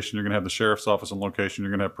on location. You're going to have the sheriff's office on location.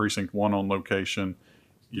 You're going to have precinct 1 on location.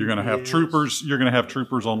 You're going to have troopers. You're going to have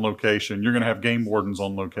troopers on location. You're going to have game wardens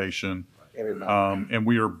on location. And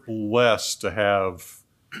we are blessed to have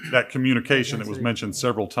that communication that was mentioned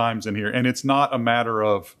several times in here. And it's not a matter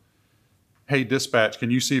of, hey, dispatch,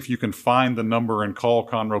 can you see if you can find the number and call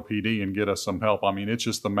Conroe PD and get us some help? I mean, it's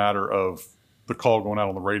just a matter of the call going out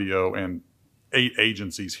on the radio and 8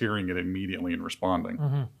 agencies hearing it immediately and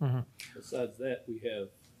responding. Besides that, we have,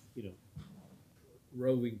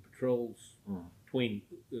 roving patrols between,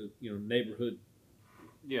 neighborhood.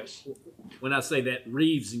 Yes. When I say that,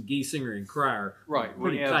 Reeves and Giesinger and Cryer, Right.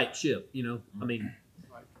 pretty tight ship,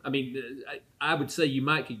 I would say you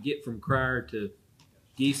might could get from Cryer to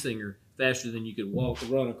Giesinger faster than you could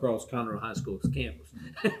run across Conroe High School's campus.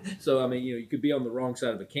 So, you could be on the wrong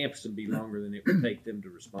side of a campus and be longer than it would take them to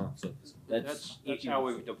respond. So That's how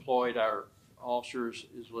we've deployed our officers,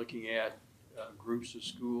 is looking at groups of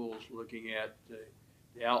schools, looking at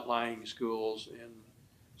the outlying schools, and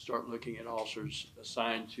start looking at officers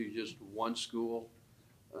assigned to just one school.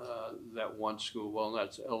 That one school, well,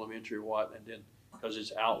 that's elementary, and then because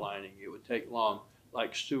it's outlining, it would take long.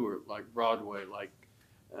 like Stewart, like Broadway, like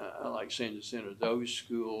San Jacinto, those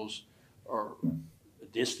schools are a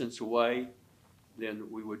distance away, then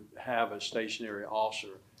we would have a stationary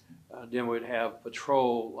officer. Then we'd have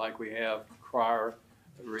patrol like we have Crier,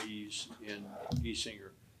 Reeves, and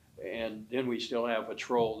Giesinger. And then we still have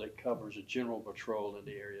patrol that covers a general patrol in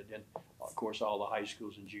the area. Then, of course, all the high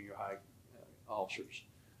schools and junior high officers.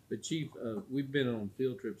 But Chief, we've been on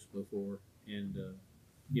field trips before, and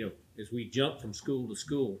you know, as we jump from school to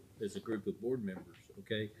school as a group of board members,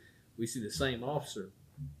 okay, we see the same officer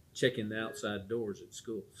checking the outside doors at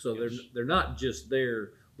school. So they're not just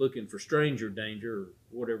there looking for stranger danger or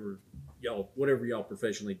whatever y'all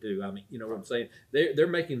professionally do. I mean, you know what I'm saying? They're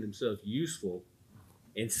making themselves useful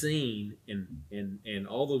and seen and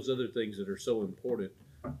all those other things that are so important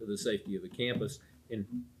to the safety of the campus, and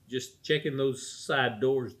just checking those side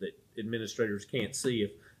doors that administrators can't see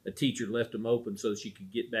if a teacher left them open so she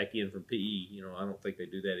could get back in from PE. You know, I don't think they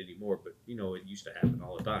do that anymore, but you know, it used to happen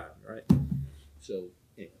all the time, right? So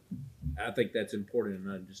yeah, I think that's important,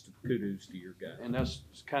 and just kudos to your guy. And that's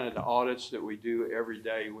kind of the audits that we do every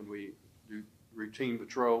day when we do routine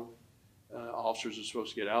patrol. Officers are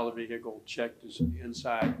supposed to get out of the vehicle, check this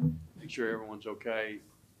inside, make sure everyone's okay,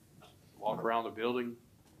 walk around the building.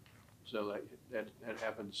 So that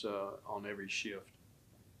happens on every shift.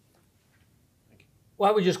 Well,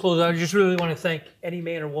 I would just close out. I just really want to thank any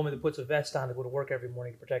man or woman that puts a vest on to go to work every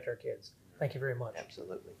morning to protect our kids. Thank you very much.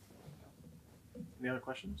 Absolutely. Any other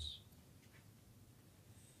questions?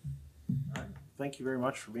 All right. Thank you very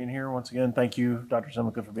much for being here. Once again, thank you, Dr.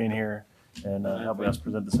 Zimlica, for being here and helping us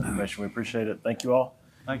present this information. We appreciate it. Thank you all.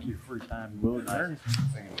 Thank you for your time. We'll adjourn.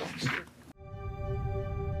 Thank you.